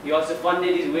Kemu, he also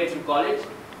funded his way through college.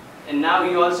 And now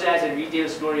he also has a retail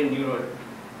store in New Road.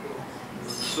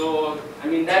 So, I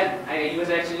mean, he was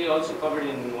actually also covered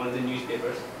in one of the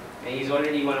newspapers. And he's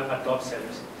already one of our top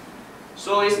sellers.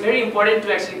 So it's very important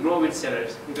to actually grow with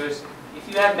sellers, because if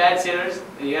you have bad sellers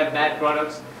and you have bad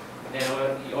products, then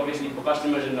obviously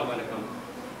customers are not going to come.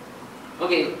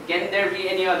 Okay, can there be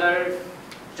any other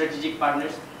strategic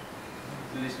partners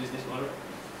to this business model?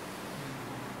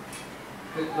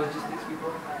 Logistics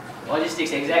people.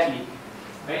 Logistics, exactly.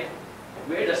 Right?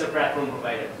 Where does the platform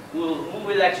provider? Who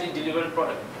will actually deliver the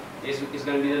product? It's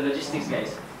going to be the logistics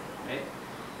guys. Right?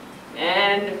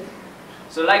 And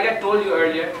so like I told you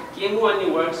earlier, Kemu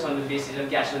only works on the basis of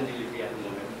cash on delivery at the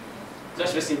moment.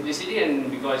 Just for simplicity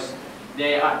and because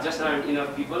there aren't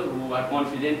enough people who are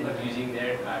confident of using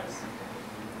their cards.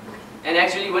 And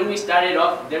actually when we started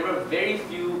off, there were very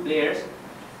few players.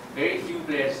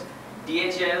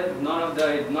 DHL, none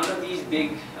of these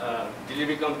big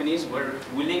delivery companies were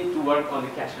willing to work on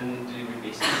the cash on delivery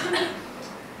basis.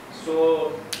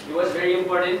 So it was very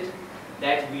important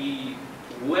that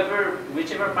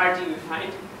whichever party we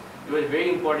find, it was very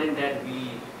important that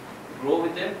we grow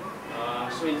with them.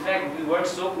 So in fact, we worked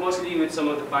so closely with some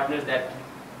of the partners that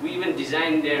we even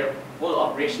designed their whole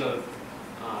operational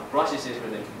processes for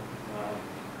them.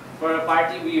 For a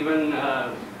party, we even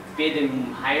pay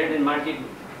them higher than market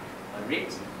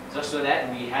rates, just so that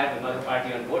we have another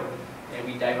party on board and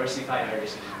we diversify our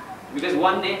risk. Because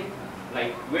one day,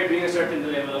 like we're doing a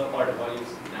certain level of order volumes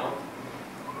now,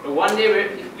 but one day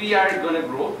if we are going to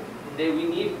grow, then we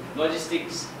need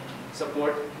logistics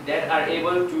support that are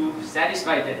able to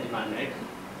satisfy that demand, right?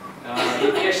 It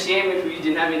would be a shame if we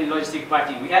didn't have any logistic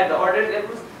party. We had the order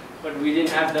levels, but we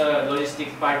didn't have the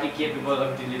logistic party capable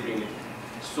of delivering it.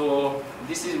 So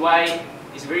this is why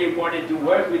it's very important to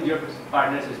work with your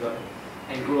partners as well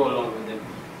and grow along with them.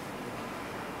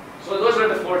 So those are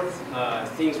the four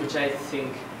things which I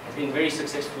think have been very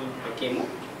successful for Kemu.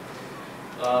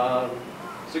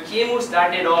 So Kemu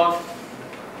started off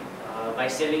by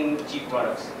selling cheap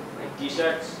products like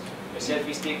t-shirts,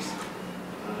 selfie sticks,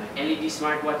 LED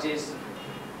smartwatches.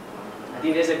 I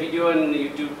think there's a video on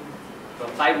YouTube for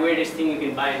 5 weirdest things you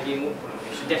can buy at Kemu.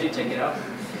 You should definitely check it out.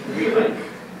 Very fun.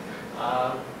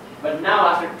 But now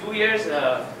after 2 years,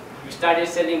 we started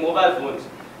selling mobile phones,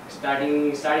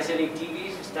 started selling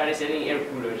TVs, started selling air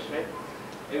coolers, right?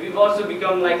 And we've also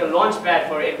become like a launch pad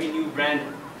for every new brand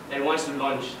that wants to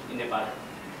launch in Nepal.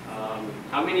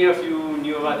 How many of you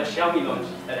knew about the Xiaomi launch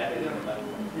that happened in Nepal?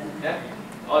 Yeah?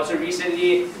 Also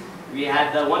recently, we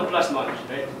had the OnePlus launch,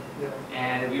 right? Yeah.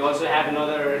 And we also have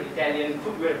another Italian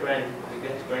footwear brand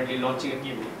that's currently launching a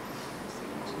keyboard.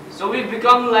 So we've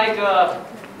become like a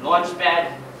launch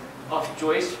pad of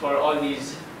choice for all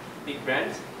these big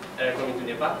brands that are coming to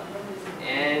Nepal.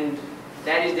 And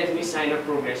that is definitely a sign of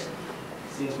progress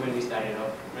since when we started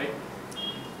off, right?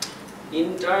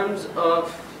 In terms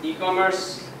of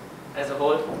e-commerce as a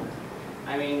whole,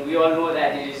 I mean, we all know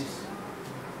that it is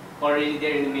already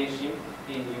there in the mainstream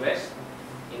in the US,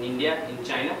 in India, in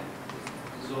China.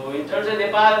 So in terms of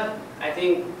Nepal, I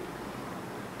think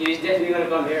it is definitely going to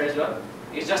come here as well.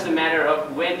 It's just a matter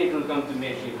of when it will come to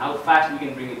mainstream, how fast we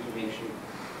can bring it to mainstream.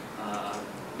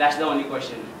 That's the only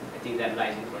question I think that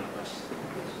lies in front of us.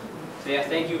 So yeah,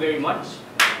 thank you very much.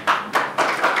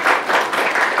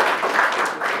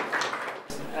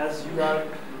 As you are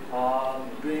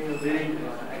doing a very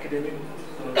academic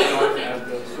job at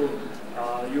the so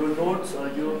your notes or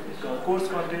your course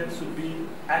content should be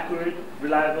accurate,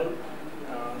 reliable,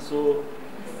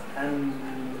 and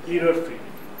error-free.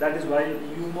 That is why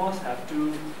you must have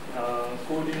to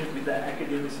coordinate with the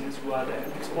academicians who are the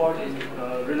expert in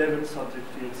relevant subject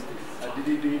fields. Did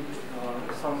you do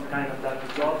some kind of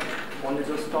that job? Only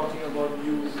just talking about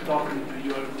you talking to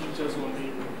your teachers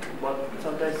only, but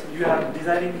sometimes you are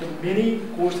designing the many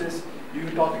courses. You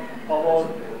talk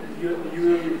about you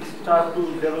will start to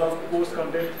develop course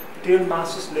content till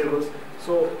master's levels.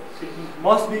 So it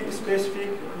must be specific,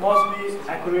 must be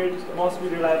accurate, must be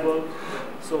reliable.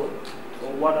 So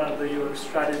what are your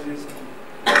strategies?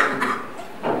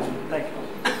 Thank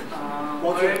you.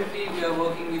 Currently, we are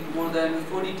working with more than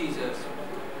 40 teachers,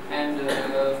 and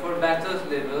for bachelor's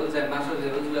levels and master's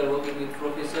levels, we are working with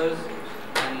professors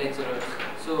and lecturers.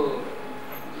 So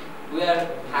we are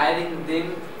hiring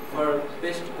them for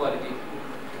best quality,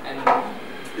 and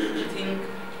we think,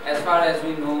 as far as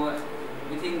we know,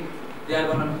 we think they are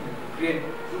gonna create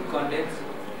good contents.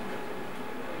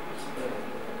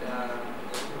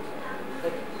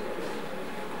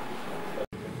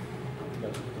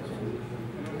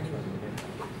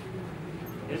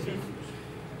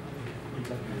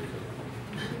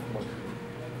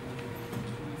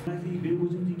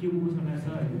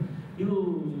 यो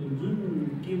जुन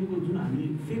केबुको जुन हामी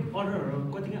fake अर्डरहरू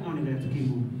कतिका आउने गरेको छ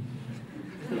केबु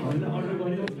हामीलाई order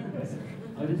गर्यो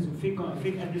अहिले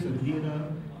fake एड्रेसहरू दिएर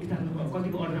यस्तो खालको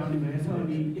कतिको अर्डर आउने गरेको छ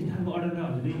अनि यस्तो खालको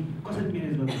अर्डरहरूले कसरी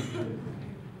म्यानेज गर्नुहुन्छ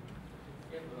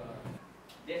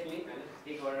Definitely,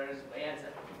 take orders by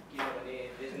answer.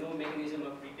 There's no mechanism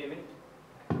of prepayment.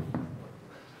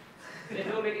 There's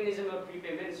no mechanism of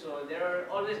prepayment, so there are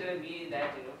always going to be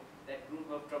that that group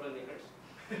of troublemakers.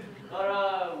 Or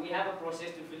we have a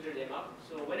process to filter them out.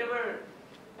 So whenever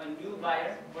a new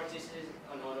buyer purchases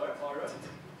an order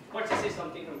purchases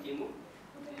something from Kemu,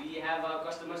 we have a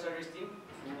customer service team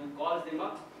who calls them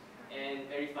up and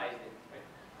verifies them. Right?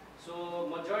 So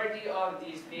majority of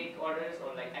these fake orders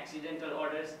or like accidental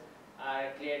orders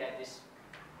are cleared at this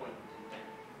point in time.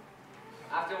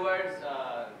 Afterwards,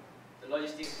 the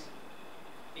logistics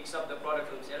picks up the product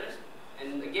from sellers,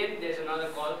 and again there's another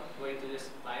call going to this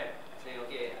buyer saying,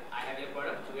 okay, I have your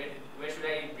product, where should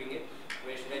I bring it,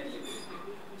 where should I deliver it?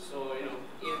 So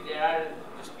if there are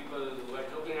just people who are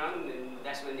joking around, then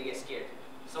that's when they get scared,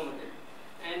 some of them,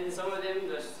 and some of them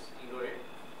just ignore it.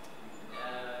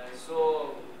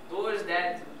 So those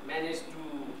that manage to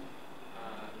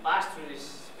pass through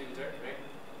this filter, right?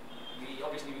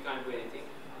 Obviously we can't do anything.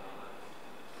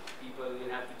 People will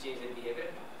have to change their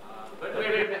behavior. But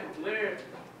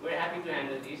we're happy to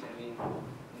handle these. I mean,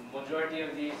 majority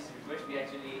of these requests we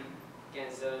actually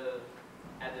cancel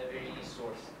at the very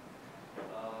source.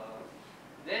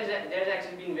 There's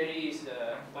actually been very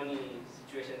funny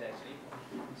situations actually.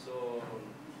 So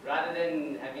rather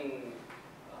than having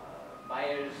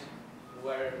buyers who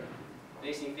are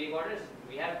placing fake orders,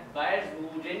 we have buyers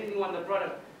who genuinely want the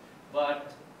product,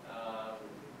 but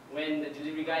when the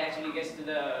delivery guy actually gets to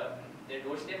their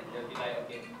doorstep, they'll be like,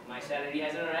 okay, my salary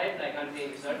hasn't arrived, I can't pay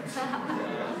you, sir.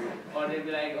 Or they'll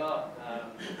be like, oh,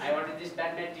 I ordered this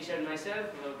Batman t-shirt myself,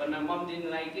 but my mom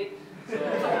didn't like it. So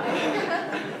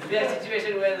we have a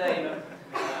situation where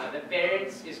the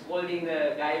parents is scolding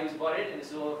the guy who's bought it, and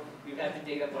so we have to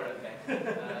take the product back.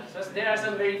 So there are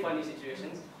some very funny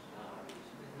situations.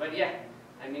 But yeah,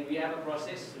 I mean, we have a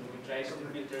process which tries to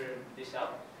filter this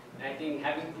out. And I think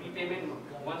having prepayment,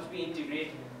 once we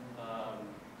integrate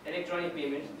electronic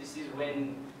payments, this is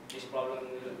when this problem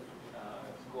will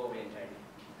go away entirely.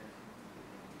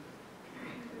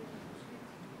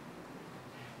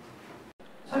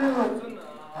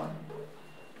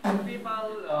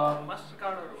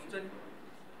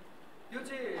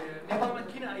 नेपालमा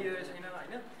किन आइरहेको छैन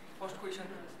हैन first question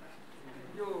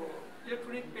यो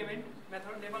electronic payment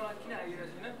method नेपालमा किन आइरहेको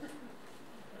छैन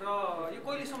र यो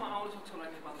कहिलेसम्म आउन सक्छ होला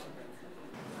नेपालमा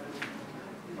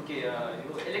ओके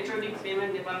यो इलेक्ट्रोनिक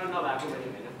पेमेन्ट नेपालमा नभएको भने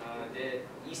हैन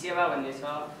ई-सेवा भन्ने छ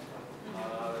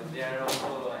देयर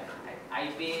अल्सो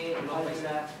iPay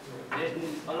पैसा there's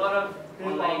a lot of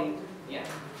online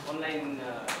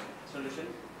solution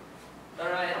but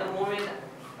at the moment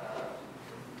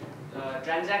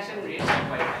transaction rates are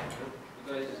quite high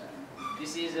because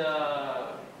this is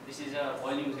a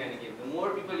volumes kind of game. The more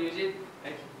people use it,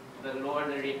 right, the lower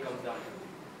the rate comes down,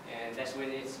 and that's when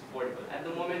it's affordable. At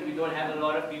the moment, we don't have a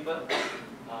lot of people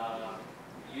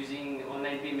using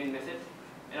online payment methods,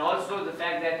 and also the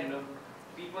fact that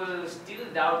people still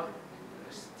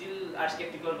are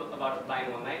skeptical about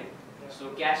buying online. So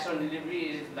cash on delivery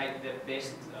is like the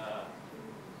best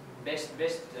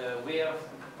way of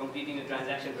completing the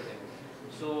transaction for them.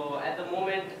 So at the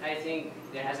moment, I think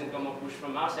there hasn't come a push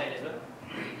from our side as well.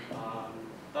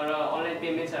 But online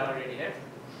payments are already here.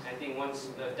 I think once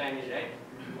the time is right,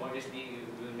 obviously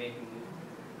we will make a move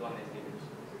to online payments.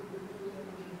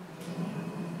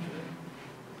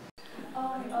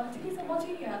 ठिकै छ म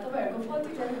चाहिँ तपाईँहरूको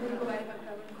faulty डेलिभरीको बारेमा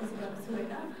कुरा गर्न खोजिरहेको छु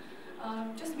होइन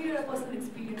जस्ट मेरो एउटा पर्सनल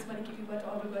एक्सपिरियन्स पनि केटीबाट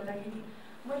अर्डर गर्दाखेरि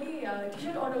मैले टी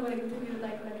सर्ट अर्डर गरेको थिएँ मेरो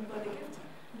दाइको लागि बर्थडे गिफ्ट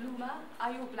ब्लूमा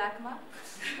आयो ब्ल्याकमा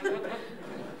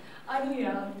अनि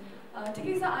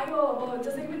ठिकै छ आयो अब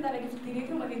जसरी पनि दाइलाई गिफ्ट दिएको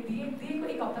थियो मैले दिएको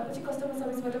एक हप्तापछि कस्टमर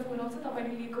सर्भिसबाट फोन आउँछ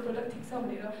तपाईँले लिएको प्रडक्ट ठिक छ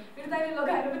भनेर मेरो दाइले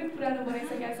लगाएर पनि पुरानो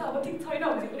बनाइसकेको छ अब ठिक छैन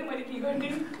भने पनि मैले के गर्ने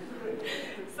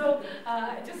सो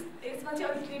जस्ट यसमा चाहिँ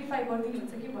अलिक क्लियरिफाई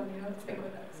गरिदिनुहुन्छ कि भनेर एक्सपेक्ट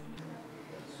गरिरहेको छु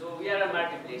So we are a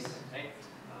marketplace, right?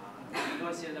 We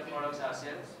don't sell the products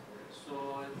ourselves. So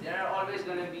there are always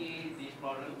going to be these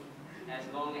problems as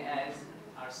long as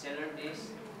our seller base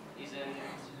isn't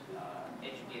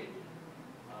educated.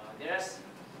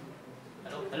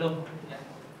 Hello?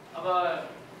 Yeah.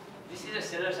 This is a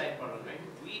seller side problem, right?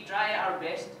 We try our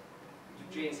best to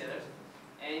train sellers.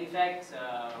 And in fact,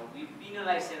 we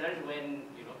penalize sellers when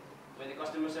the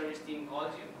customer service team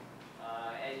calls you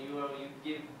and you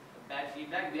give bad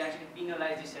feedback. We actually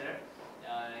penalize the seller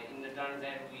in the terms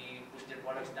that we push their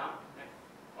products down, right?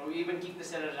 Or we even kick the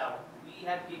sellers out. We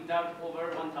have kicked out over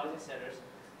 1,000 sellers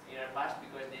in our past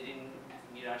because they didn't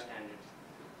meet our standards.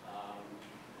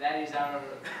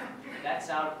 That's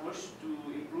our push to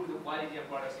improve the quality of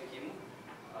products in Kemu.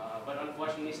 But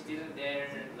unfortunately, still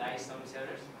there lies some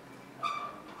sellers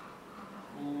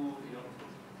who,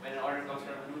 when an order comes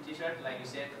for a blue T-shirt, like you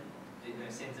said, they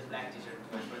send a black T-shirt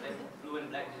for them. Blue and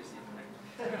black T-shirts, right?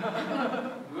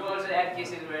 We also had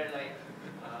cases where,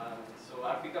 so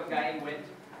our pickup guy went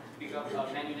to pick up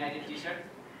a Man United T-shirt,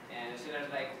 and the seller's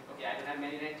like, okay, I don't have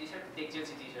Man United T-shirt, take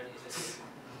Chelsea T-shirt. It's the same.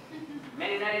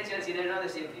 Man United, Chelsea, they're not the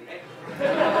same thing, right?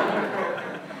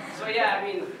 So yeah, I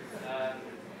mean,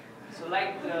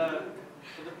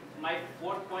 my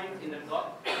fourth point in the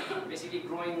talk, basically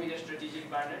growing with your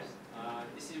strategic partners.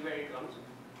 This is where it comes.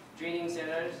 Training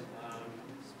sellers,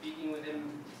 speaking with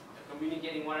them,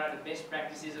 communicating what are the best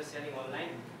practices of selling online,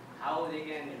 how they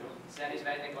can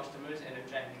satisfy their customers and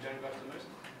attract return customers.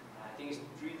 I think it's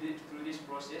through this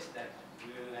process that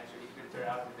we will actually filter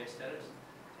out the best sellers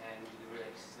and deliver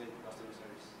excellent customer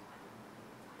service.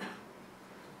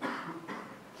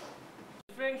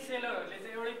 Different सेलरहरूले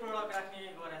चाहिँ एउटै product राख्ने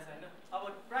गरेछ हैन अब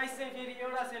price चाहिँ फेरि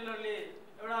एउटा सेलरले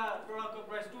एउटा प्रडक्टको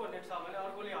प्राइस 200 छ भने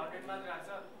अर्कोले 100 मात्र राख्छ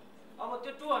अब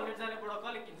त्यो 200 जाने प्रडक्ट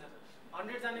कसले किन्छ त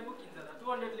 100 जाने पो किन्छ त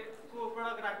 200 को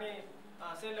प्रडक्ट राख्ने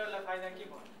सेलरलाई फाइदा के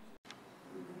भयो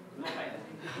No फाइदा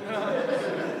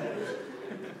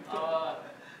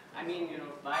I mean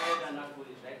buyers are not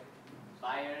foolish, right?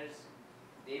 Buyers,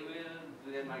 they will do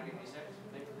their market research.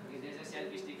 Like if there's a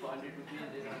selfie stick for 100 rupees,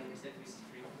 there's a selfie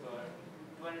stick for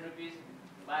 200 rupees,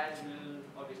 buyers will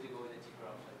obviously go with a cheaper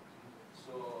option.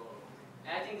 So,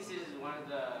 and I think this is one of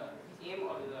the aim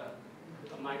of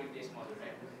the marketplace model,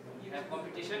 right? You have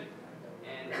competition,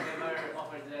 and whoever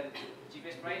offers the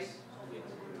cheapest price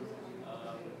wins.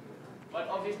 But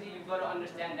obviously, you've got to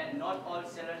understand that not all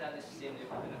sellers are the same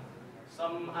level.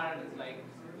 Some are like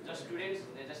just students;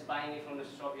 they're just buying it from the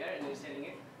shop here and they're selling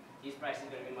it. His price is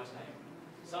going to be much higher.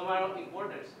 Some are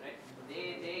importers, right?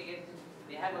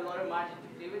 They have a lot of margin to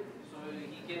play with, so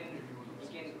he can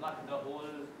cut the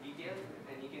whole retail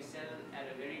and he can sell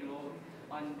at a very low,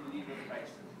 unbelievable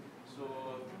price. So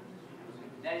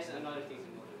that is another thing to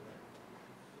know.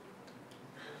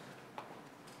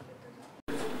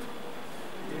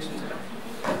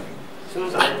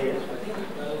 सुन्नुहोस् अहिले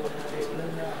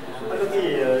अलिकति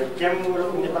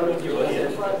क्यामबाट नेपालमा के भयो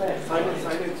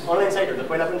online साइटहरू त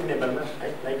पहिला पनि थियो नेपालमा है,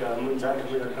 लाइक मुन्चा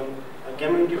 .com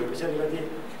कम्युनिटी भएपछि अलिकति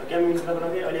कम्युनिटीमा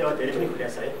पनि अहिले धेरै पनि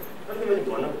खुलेको छ है। अलिकति मैले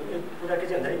भन्नु कुरा के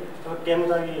चाहिँ भन्दाखेरि अब क्याम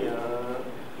त अघि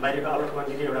बाहिरको आउट अफ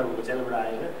कन्ट्रीको एउटा च्यानलबाट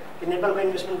आयो होइन, त्यो नेपालमा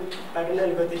इन्भेस्टमेन्ट प्याकेज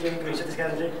अलिकति चाहिँ रहेछ, त्यस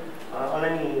कारण चाहिँ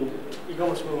अनलाइन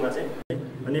इकमर्सकोमा चाहिँ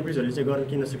नेप्लिजहरूले चाहिँ गर्न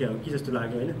किन नसके हो कि जस्तो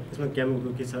लाग्यो होइन। त्यसमा क्यामको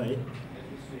के छ है,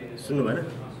 सुन्नु भएन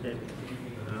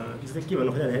जस्तै के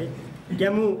भन्नु खोज्दाखेरि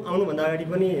क्यामु आउनुभन्दा अगाडि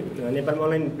पनि नेपालमा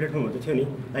अनलाइन प्लेटफर्महरू त थियो नि,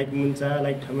 लाइक मुन्चा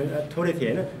लाइक थोरै थियो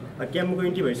होइन। क्यामको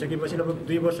इन्ट्री भइसकेपछि लगभग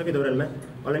 2 वर्षकै दौरानमा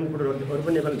अनलाइन प्रोडक्टहरू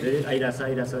पनि नेपालमा धेरै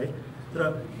आइरहेछ है। तर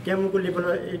क्यामको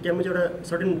लेभलमा क्यामु चाहिँ एउटा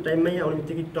सर्टेन टाइममै आउने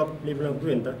बित्तिकै टप लेभलमा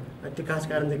पुग्यो नि त। त्यो खास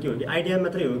कारण चाहिँ के हो कि आइडिया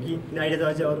मात्रै हो कि आइडिया त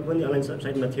अझै अरू पनि अनलाइन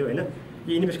साइटमा थियो होइन,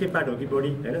 कि इन्भेस्टकै पार्ट हो कि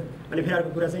बढी होइन। अनि फेरि अर्को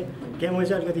कुरा चाहिँ क्यामु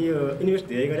चाहिँ अलिकति यो इन्भेस्ट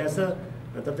धेरै गरेको छ,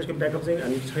 तर त्यसको ब्याकअप चाहिँ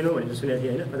हामी छैनौँ भनेर सुनेको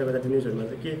थिएँ होइन, कता त्यो न्युजहरूमा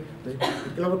चाहिँ के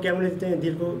लगभग क्यामुले चाहिँ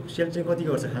दिनको सेल चाहिँ कति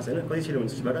गर्छ खास होइन, कति सेल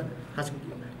हुन्छ त्यसबाट खास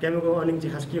क्यामुको अर्निङ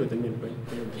चाहिँ खास के हो त मेन पोइन्ट?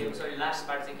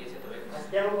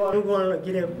 क्यामुको अर्निङको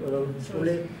के अरे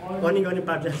उसले अर्निङ गर्ने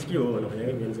पार्ट चाहिँ खास के हो भन्नु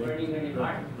खोजेको मेन चाहिँ?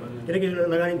 किनकि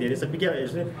लगानी धेरै छ,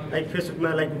 विज्ञापन लाइक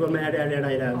फेसबुकमा लाइक गुगलमा एड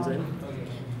आइरहेको हुन्छ होइन।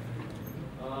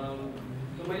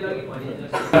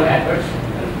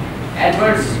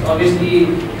 एडवर्ड्स अभियसली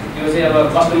त्यो चाहिँ अब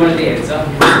कस्टमरले हेर्छ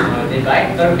त्यो बाहेक,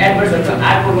 तर एडवर्ड्सहरू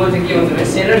अर्को रोल चाहिँ के हुन्छ भने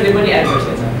सेलरले पनि एडवर्ड्स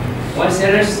हेर्छ। वान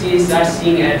seller start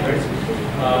seeing Edwards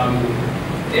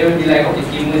they will be like okay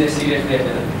किमु इज अ सिरियस प्लेयर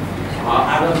होइन,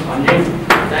 out of 100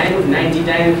 times 90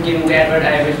 times किमुको Edward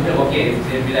आएपछि okay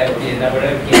they will be like okay यताबाट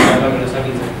केही गर्न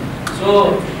सकिन्छ। सो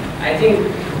आई थिङ्क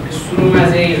सुरुमा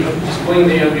चाहिँ जस्ट गोइङ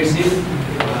भेरी अग्रेसिभ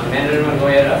म्यानरमा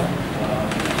गएर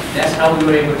that's how we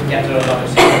were able to capture a lot of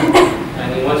sales.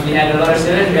 And once we had a lot of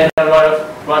sellers, we had a lot of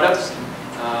products,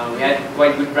 we had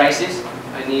quite good prices,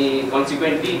 and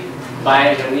consequently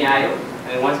buyers only ayo.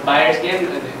 And once buyers came,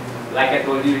 like I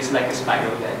told you, it's like a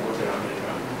spiral that goes around and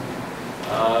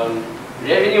around.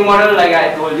 Revenue model, like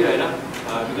I told you,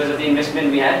 because of the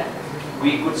investment we had,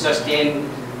 we could sustain,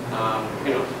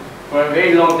 for a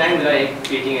very long time without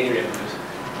creating any revenues.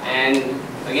 And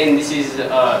again, this is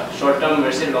a short-term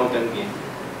versus long-term game.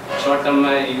 Short term,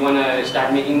 you want to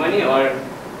start making money, or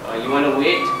you want to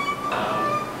wait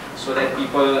so that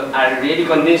people are really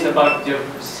convinced about your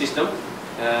system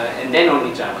and then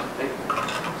only charge. Right?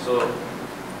 So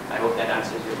I hope that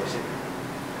answers your question.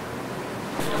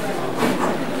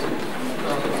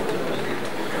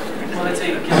 मलाई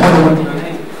चाहिँ के छ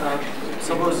भने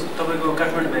suppose तपाईको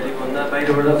Kathmandu valley भन्दा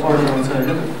बाहिरबाट order आउँछ हैन,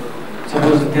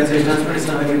 suppose त्यहाँ चाहिँ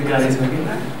ट्रान्सपोर्टेसन अलिकति गाह्रो छ कि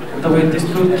तपाईँ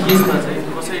त्यस्तो केसमा चाहिँ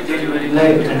कसरी डेलिभरीलाई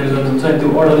ह्यान्डल गर्नुहुन्छ, त्यो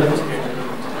अर्डरलाई कसरी ह्यान्डल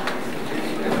गर्नुहुन्छ?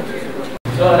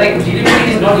 So like delivery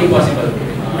is not impossible.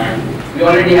 We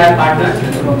already have partners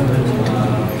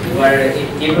who are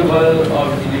capable of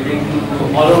delivering to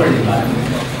all over Nepal.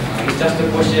 It's just a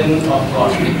question of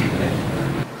cost.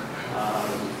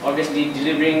 Obviously,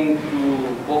 delivering to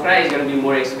Pokhara is going to be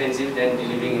more expensive than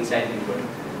delivering inside Limburg.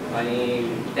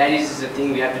 That is the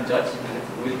thing we have to judge.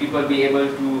 Will people be able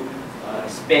to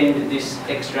spend this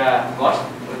extra cost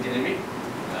for delivery?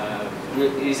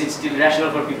 Is it still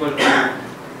rational for people to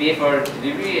pay for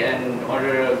delivery and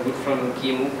order a good from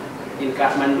Kimu in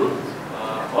Kathmandu,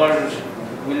 or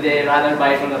will they rather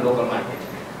buy from the local market?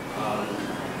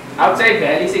 Outside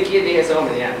Valley se ke dekha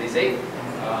bhane हामीले चाहिँ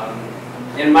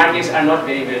their markets are not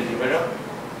very well developed.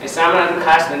 सामानहरु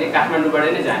खास भने काठमाडौँबाट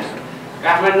नै जान्छ।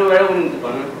 काठमाडौँबाट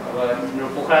भनौं अब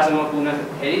पोखरासम्म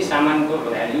पुग्नखेरि सामानको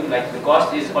भ्याल्यु like the cost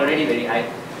is already very high.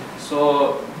 So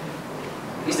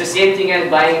it's the same thing as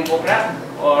buying in Pokhara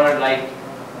or like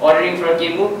ordering from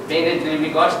Kimu, paying the delivery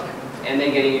cost and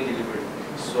then getting it delivered.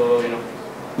 So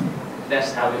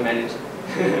that's how we manage.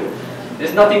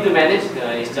 There's nothing to manage.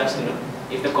 It's just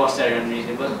if the costs are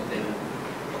unreasonable, then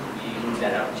we lose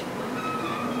that out.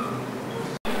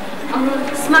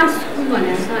 Smart school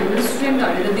भनेको छ हैन,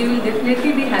 स्टुडेन्टहरुले they will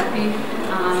definitely be happy.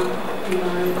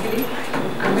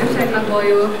 वेबसाइटमा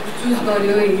गयो, choose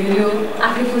गर्यो, हेर्यो,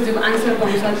 आफूले खोजेको answer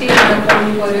पाउँछ, त्यही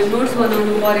पढ्नु पर्यो, नोट्स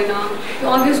बनाउनु परेन, त्यो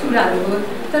अभियस कुराहरू हो।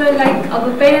 तर लाइक अब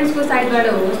पेरेन्ट्सको साइडबाट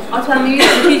होस् अथवा मेरो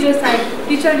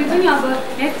टिचरले पनि अब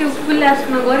त्यो फुल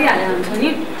ल्याब्समा गरिहाले हुन्छ नि,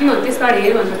 तिमीहरू त्यसबाट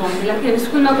हेर भनेर भन्नुलाई किनभने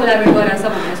स्कुलमा कोलाबरेट गरेर छ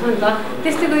भनेको छ नि त।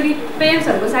 त्यस्तै गरी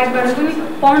पेरेन्ट्सहरूको साइडबाट पनि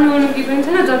पढ्नु ओर्नु केही पनि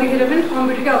छैन, जतिखेर पनि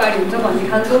कम्प्युटरकै अगाडि हुन्छ भन्ने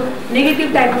खालको नेगेटिभ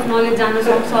टाइप अफ नलेज जान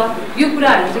सक्छ। यो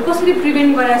कुराहरू चाहिँ कसरी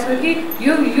प्रिभेन्ट गराएको छ कि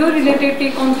यो रिलेटेड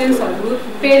केही कम्प्लेन्ट्सहरू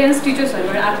पेरेन्ट्स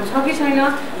टिचर्सहरूबाट आएको छ कि छैन।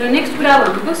 र नेक्स्ट कुरा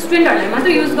भनेको स्टुडेन्टहरूलाई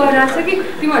मात्रै युज गरिरहेको छ कि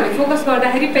तिमीहरूले फोकस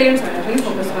गर्दाखेरि पेरेन्ट्सहरूलाई पनि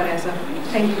फोकस गरिरहेको छ।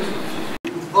 Thank you.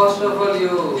 First of all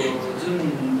yo Jun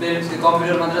पेरेन्ट्सले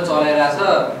computer मात्र चलाइरहेछ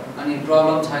अनि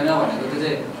प्रब्लम छैन भनेको त्यो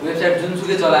चाहिँ वेबसाइट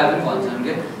जुनसुकै चलाए पनि भन्छन्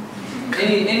के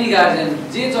एनी गार्जियन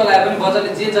जे चलाए पनि बच्चाले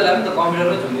जे चलाए पनि त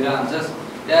कम्प्युटरमै झुन्डिरहेको हुन्छस्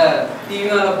या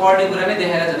टिभीमा पढ्ने कुरा नै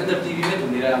देखाइरहेको छ भने त टिभीमै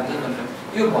झुन्डिरहेको हुन्छस् भनेर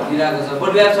यो भनिरहेको छ। But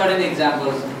we have certain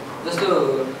examples जस्तो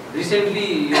रिसेन्टली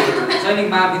यो सैनिक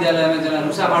महाविद्यालयमा एकजना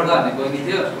रुसा बड्का भन्ने बहिनी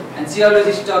थियो एन्ड सी अलवेज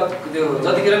स्टक त्यो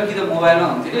जतिखेर पनि कि त मोबाइलमा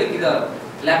हुन्थ्यो कि त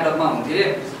ल्यापटपमा हुन्थ्यो।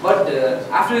 बट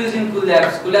आफ्टर युजिङ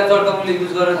कुल्याप्स.com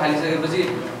युज गरेर थालिसकेपछि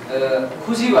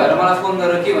खुसी भएर मलाई फोन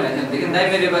गरेर के भनेको थियो भनेदेखि दाइ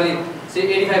मेरो योपालि चाहिँ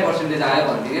 85% आयो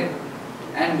भन्थ्यो कि।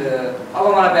 एन्ड अब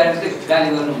मलाई प्यारेन्ट्सले गाली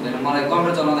गर्नु हुँदैन, मलाई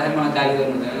कम्प्युटर चलाउँदाखेरि मलाई गाली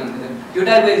गर्नु हुँदैन भन्थ्यो। यो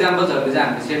टाइपको इक्जाम्पल्सहरूले चाहिँ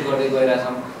हामीले सेट गर्दै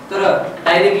गइरहेछौँ। तर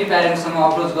डाइरेक्टली प्यारेन्ट्ससँग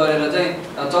अप्रोच गरेर चाहिँ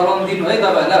चलाउनु दिनु है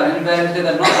तपाईँहरूलाई भने प्यारेन्ट्सले त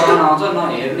न चलाउन आउँछ न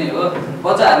हेर्ने हो।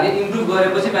 बच्चाहरूले इम्प्रुभ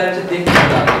गरेपछि प्यारेन्ट्सले देख्नु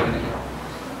पर्छ भने।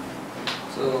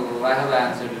 सो I have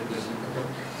answered your question.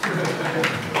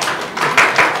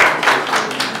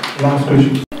 Last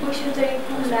question. Question चाहिँ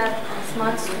कुन ल्याब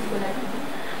स्मार्ट स्कुलको लागि?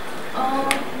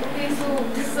 Okay so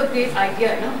this is a great idea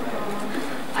होइन।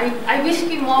 आई विश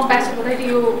कि म ब्याचलर गर्दाखेरि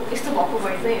यो यस्तो भएको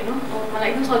भए चाहिँ होइन मलाई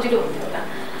एकदम सजिलो हुन्थ्यो होला।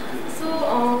 सो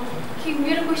कि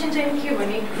मेरो क्वेसन चाहिँ के हो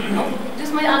भने जस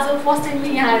मैले आज फर्स्ट टाइम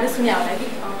यहाँ आएर सुने होला कि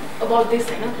अबाउट दिस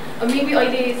होइन। मेबी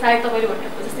अहिले सायद तपाईँले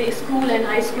भनेको जस्तै स्कुल एन्ड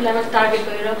हाई स्कुललाई टार्गेट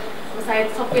गरेर सायद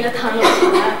सबैलाई थाहा नहुन्छ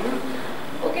होला होइन।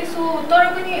 ओके सो तर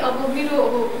पनि अब मेरो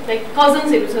अब लाइक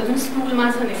कजन्सहरू छ जुन स्कुलमा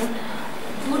छन् होइन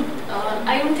would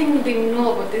I don't think they know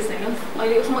about this होइन।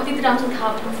 अहिलेसम्म त्यति राम्रोसँग थाहा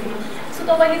भएको छैन। सो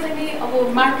तपाईँले चाहिँ नि अब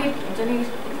मार्केट हुन्छ नि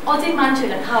अझै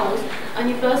मान्छेहरूलाई थाहा होस्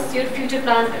अनि प्लस यो फ्युचर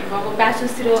प्लान्सहरूको अब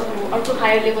ब्याचलर्सतिर अर्को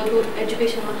हायर लेभलको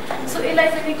एजुकेसनमा सो यसलाई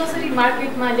चाहिँ नि कसरी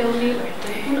मार्केटमा ल्याउने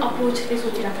भनेर कुन अप्रोचले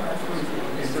सोचिरहेको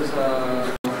छ?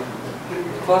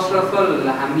 फर्स्ट अफ अल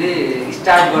हामीले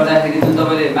स्टार्ट गर्दाखेरि जुन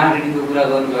तपाईँले मार्केटिङको कुरा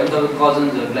गर्नुभयो तपाईँ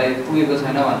कजन्सहरूलाई पुगेको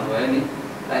छैन भन्नुभयो नि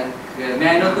लाइक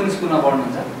म्यान कुन स्कुलमा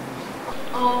पढ्नुहुन्छ?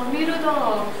 मेरो त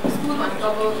स्कुल भनेको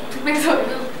अब थुप्रै छ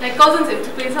होइन लाइक कजन्सहरू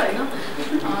थुप्रै छ होइन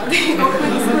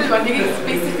स्कुल भन्ने कि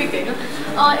स्पेसिफिक होइन।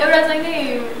 एउटा चाहिँ नि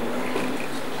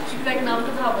लाइक नाम त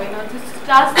थाहा भएन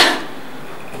क्लास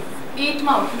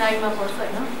 8मा हो कि 9मा पढ्छ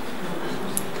होइन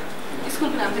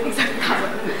स्कुलको नाम चाहिँ एक्ज्याक्ट थाहा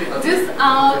भएन। जस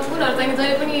उनीहरू चाहिँ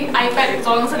जहिले पनि आइप्याडहरू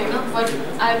चलाउँछन् होइन but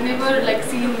I have never like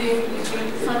sin them using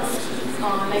such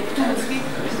like tools कि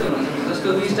जस्तो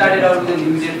we started out with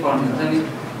limited fund हुन्छ नि।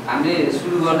 हामीले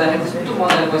सुरु गर्दाखेरि त्यस्तो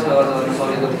मजाले पैसा खर्च गर्न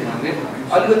सकेको थिएनौँ कि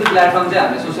अलिकति प्लेटफर्म चाहिँ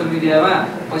हामीले सोसियल मिडियामा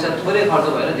पैसा थोरै खर्च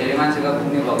भएर धेरै मान्छेको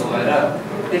पुग्ने भएको भएर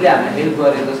त्यसले हामीलाई हेल्प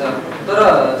गरेको छ। तर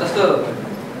जस्तो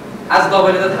आज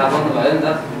तपाईँले त थाहा पाउनुभयो नि त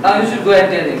you should go and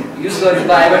tell him use गरेको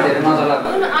त आइबाट धेरै नचलाएको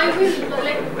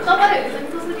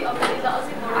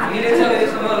हामीले चाहिँ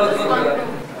अहिलेसम्म लगभग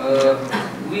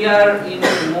we are in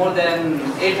more than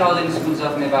 8,000 schools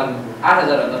of Nepal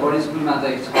 8,000भन्दा बढी स्कुलमा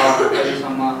चाहिँ छ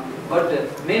अहिलेसम्म। But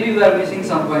maybe we are missing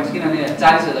some points किनभने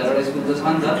 40,000वटा स्कुल त छ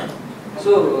नि त।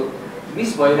 सो मिस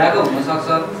भइरहेको हुनसक्छ।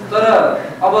 तर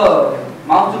अब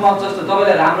माउथ टु माउथ जस्तो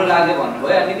तपाईँलाई राम्रो लाग्यो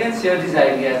भन्नुभयो and you can share this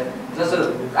idea जस्तो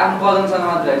आफ्नो कजनसँग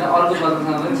मात्र होइन अर्को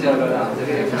कजनसँग पनि सेयर गरेर आउँछ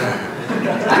कि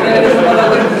हामी अहिलेसम्म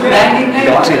ब्रान्डिङ नै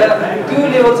भनेर त्यो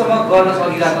लेभलसम्म गर्न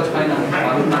सकिरहेको छैन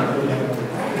भनौँ न।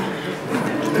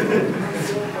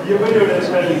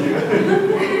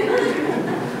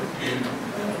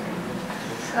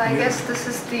 So I guess this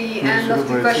is the end of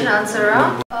the question answer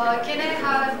round. Can I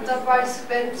have the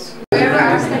participants whoever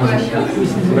asked the question?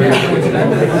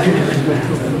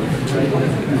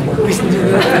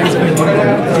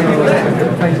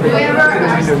 Whoever asked the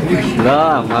question.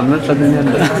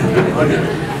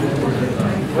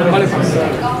 Because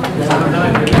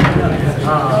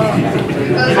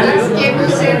as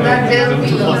Gabriel said that they'll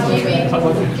be giving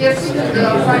gifts to the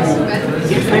participants.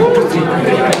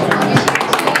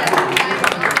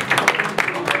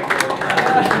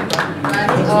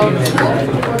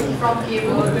 From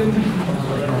Cable.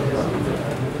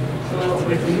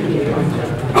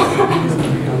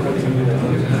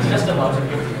 Just about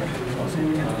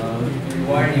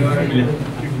you are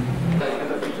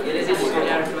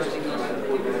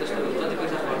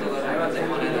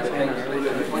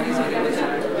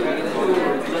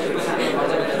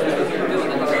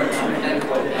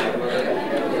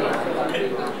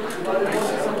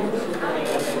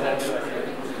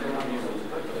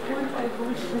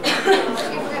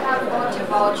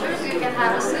vouchers, you can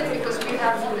have a set because we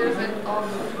have a little bit of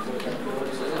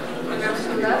programs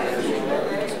to that.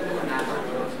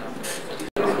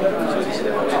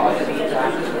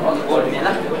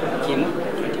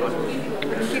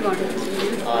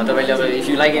 If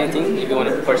you like anything, if you want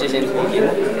to purchase anything, go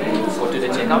to the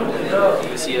checkout and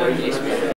you see a